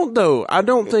though. I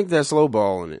don't think that's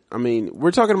lowballing it. I mean,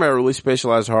 we're talking about really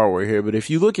specialized hardware here, but if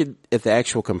you look at the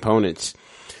actual components,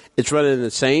 it's running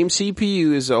the same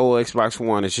CPU as the old Xbox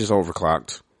One. It's just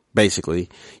overclocked, basically.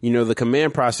 You know, the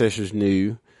command processor's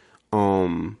new.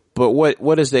 But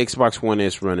what is the Xbox One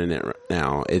S running at right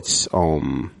now? It's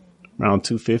around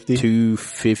 250.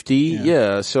 250.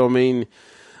 Yeah. So I mean,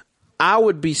 I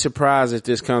would be surprised if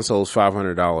this console is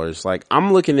 $500. Like,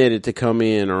 I'm looking at it to come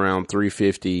in around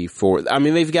 $350 I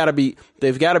mean, they've got to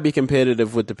be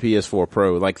competitive with the PS4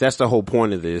 Pro. Like, that's the whole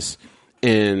point of this.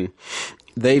 And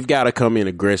they've got to come in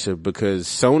aggressive because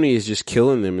Sony is just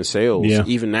killing them in sales,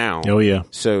 even now. Oh yeah.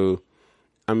 So,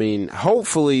 I mean,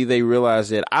 hopefully they realize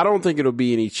that. I don't think it'll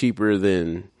be any cheaper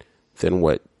than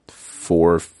what,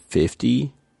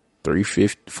 $450,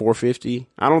 $350, $450.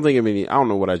 I don't think I don't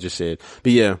know what I just said,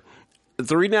 but yeah.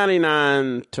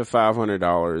 $399 to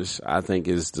 $500, I think,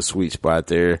 is the sweet spot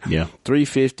there. Yeah,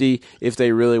 $350. If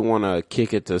they really want to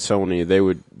kick it to Sony, they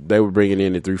would bring it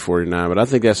in at $349. But I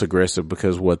think that's aggressive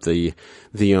because what the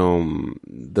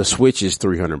Switch is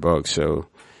 $300. So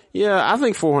yeah, I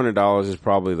think $400 is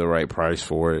probably the right price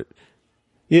for it.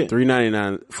 Yeah,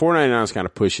 $499 is kind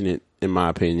of pushing it in my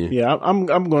opinion. Yeah, I'm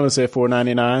going to say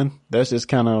 $499. That's just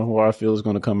kind of where I feel is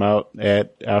going to come out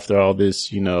at after all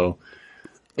this, you know.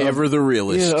 Ever the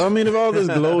realist. Yeah, I mean, of all this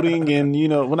gloating and, you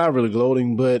know, well, not really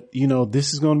gloating, but, you know,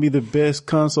 this is going to be the best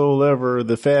console ever,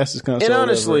 the fastest console and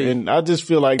honestly, ever. And I just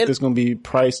feel like this is going to be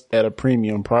priced at a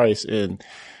premium price. And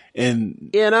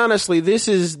honestly, this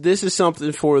is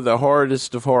something for the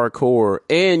hardest of hardcore,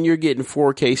 and you're getting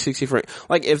 4K 60 frames.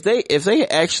 Like, if they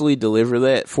actually deliver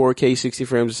that 4K 60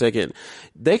 frames a second,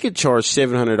 they could charge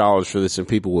 $700 for this and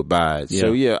people would buy it. Yeah.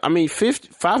 So yeah, I mean,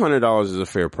 $500 is a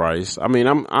fair price. I mean,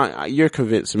 you're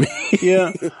convincing me.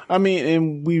 Yeah. I mean,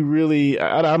 and we really,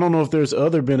 I don't know if there's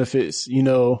other benefits, you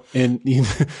know, and you know,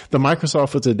 the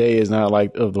Microsoft of today is not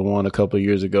like of the one a couple of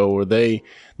years ago where the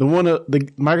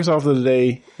Microsoft of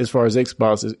today, as far as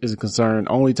Xbox is concerned,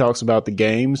 only talks about the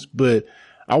games, but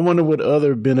I wonder what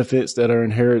other benefits that are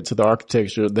inherent to the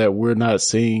architecture that we're not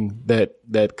seeing that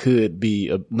could be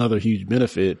another huge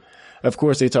benefit. Of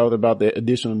course, they talked about the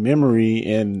additional memory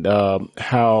and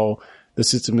how the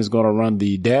system is going to run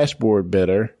the dashboard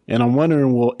better. And I'm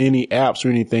wondering, will any apps or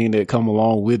anything that come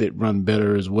along with it run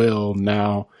better as well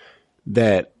now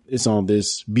that it's on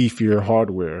this beefier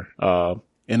hardware?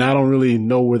 And I don't really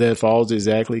know where that falls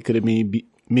exactly. Could it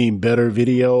mean better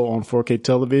video on 4K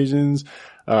televisions?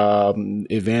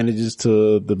 Advantages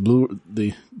to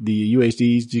the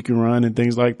UHDs you can run and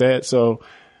things like that. So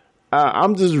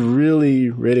I'm just really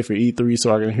ready for E3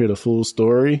 so I can hear the full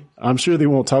story. I'm sure they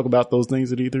won't talk about those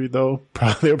things at E3 though.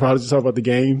 They'll probably just talk about the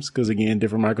games because again,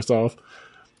 different Microsoft.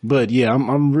 But yeah,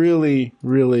 I'm really,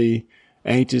 really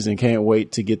anxious and can't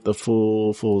wait to get the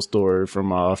full story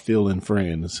from Phil and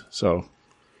friends. So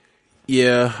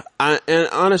yeah, and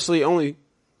honestly, only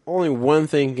one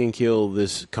thing can kill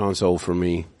this console for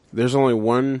me. There's only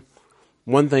one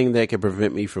thing that can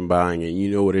prevent me from buying it.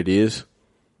 You know what it is?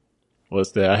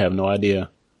 What's that? I have no idea.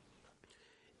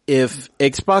 If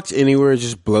Xbox Anywhere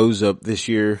just blows up this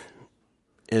year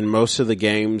and most of the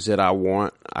games that I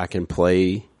want, I can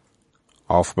play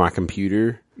off my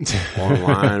computer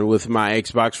online with my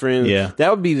Xbox friends. Yeah.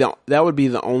 That would be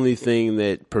the only thing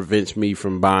that prevents me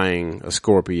from buying a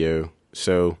Scorpio.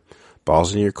 So,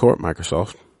 balls in your court,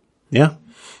 Microsoft. Yeah.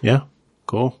 Yeah.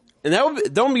 Cool. And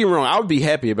don't get me wrong, I would be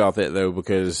happy about that though,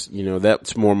 because, you know,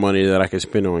 that's more money that I could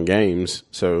spend on games.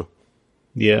 So,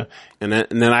 yeah. And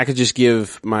then I could just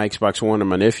give my Xbox One to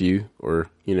my nephew or,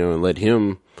 you know, and let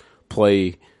him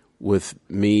play with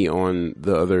me on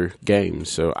the other games.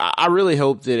 So I really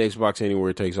hope that Xbox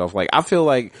Anywhere takes off. Like, I feel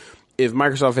like if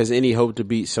Microsoft has any hope to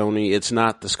beat Sony, it's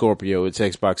not the Scorpio, it's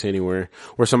Xbox Anywhere,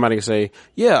 where somebody can say,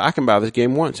 yeah, I can buy this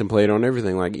game once and play it on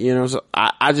everything. Like, you know, so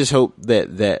I just hope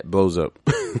that blows up.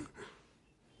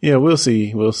 Yeah, we'll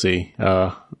see. We'll see.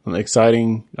 An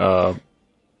exciting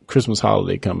Christmas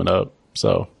holiday coming up.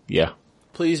 So, yeah.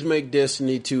 Please make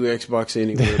Destiny 2 Xbox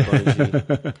Anywhere,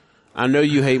 Bungie. I know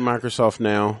you hate Microsoft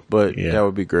now, but that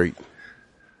would be great.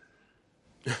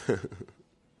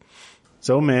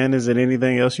 So, man, is there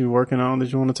anything else you're working on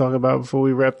that you want to talk about before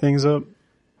we wrap things up?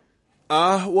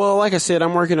 Well, like I said,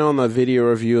 I'm working on the video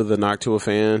review of the Noctua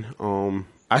fan.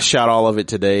 I shot all of it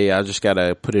today. I just got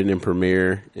to put it in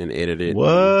Premiere and edit it. What?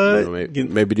 And,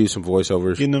 maybe do some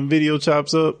voiceovers. Getting them video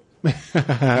chops up?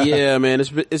 Yeah, man.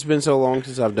 It's been so long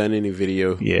since I've done any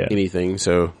video, anything.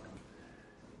 So,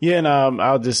 yeah, and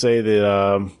I'll just say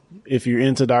that if you're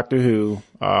into Doctor Who,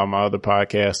 my other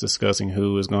podcast discussing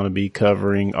Who is going to be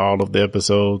covering all of the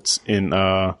episodes in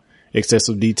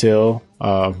excessive detail,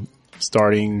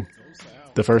 starting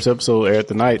the first episode aired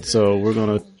tonight. So we're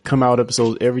going to come out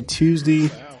episodes every Tuesday,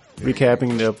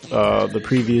 recapping the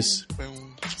previous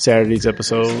Saturday's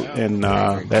episode, and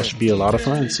that should be a lot of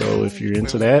fun. So if you're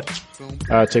into that,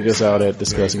 check us out at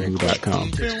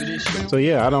discussingwho.com. So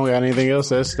yeah, I don't got anything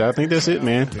else. I think that's it,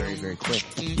 man. Very, very quick.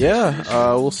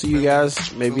 Yeah, we'll see you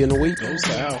guys maybe in a week. Go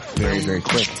south. Very, very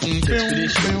quick.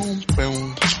 Expedition. Go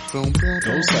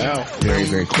south. Very,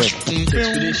 very quick.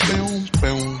 Expedition.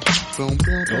 Go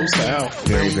south.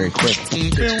 Very, very quick.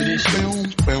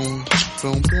 Expedition.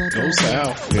 Go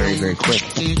south. Very, very quick.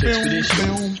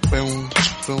 Expedition.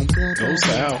 Go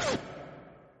south.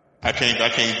 I can't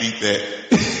beat that.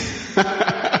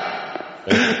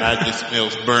 I just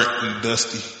smells burnt and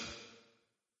dusty.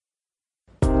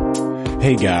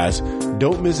 Hey guys,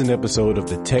 don't miss an episode of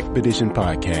the TechPedition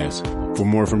podcast. For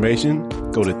more information,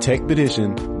 go to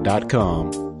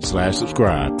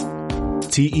techpedition.com/subscribe.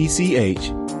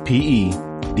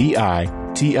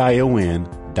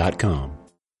 TechPedition.com.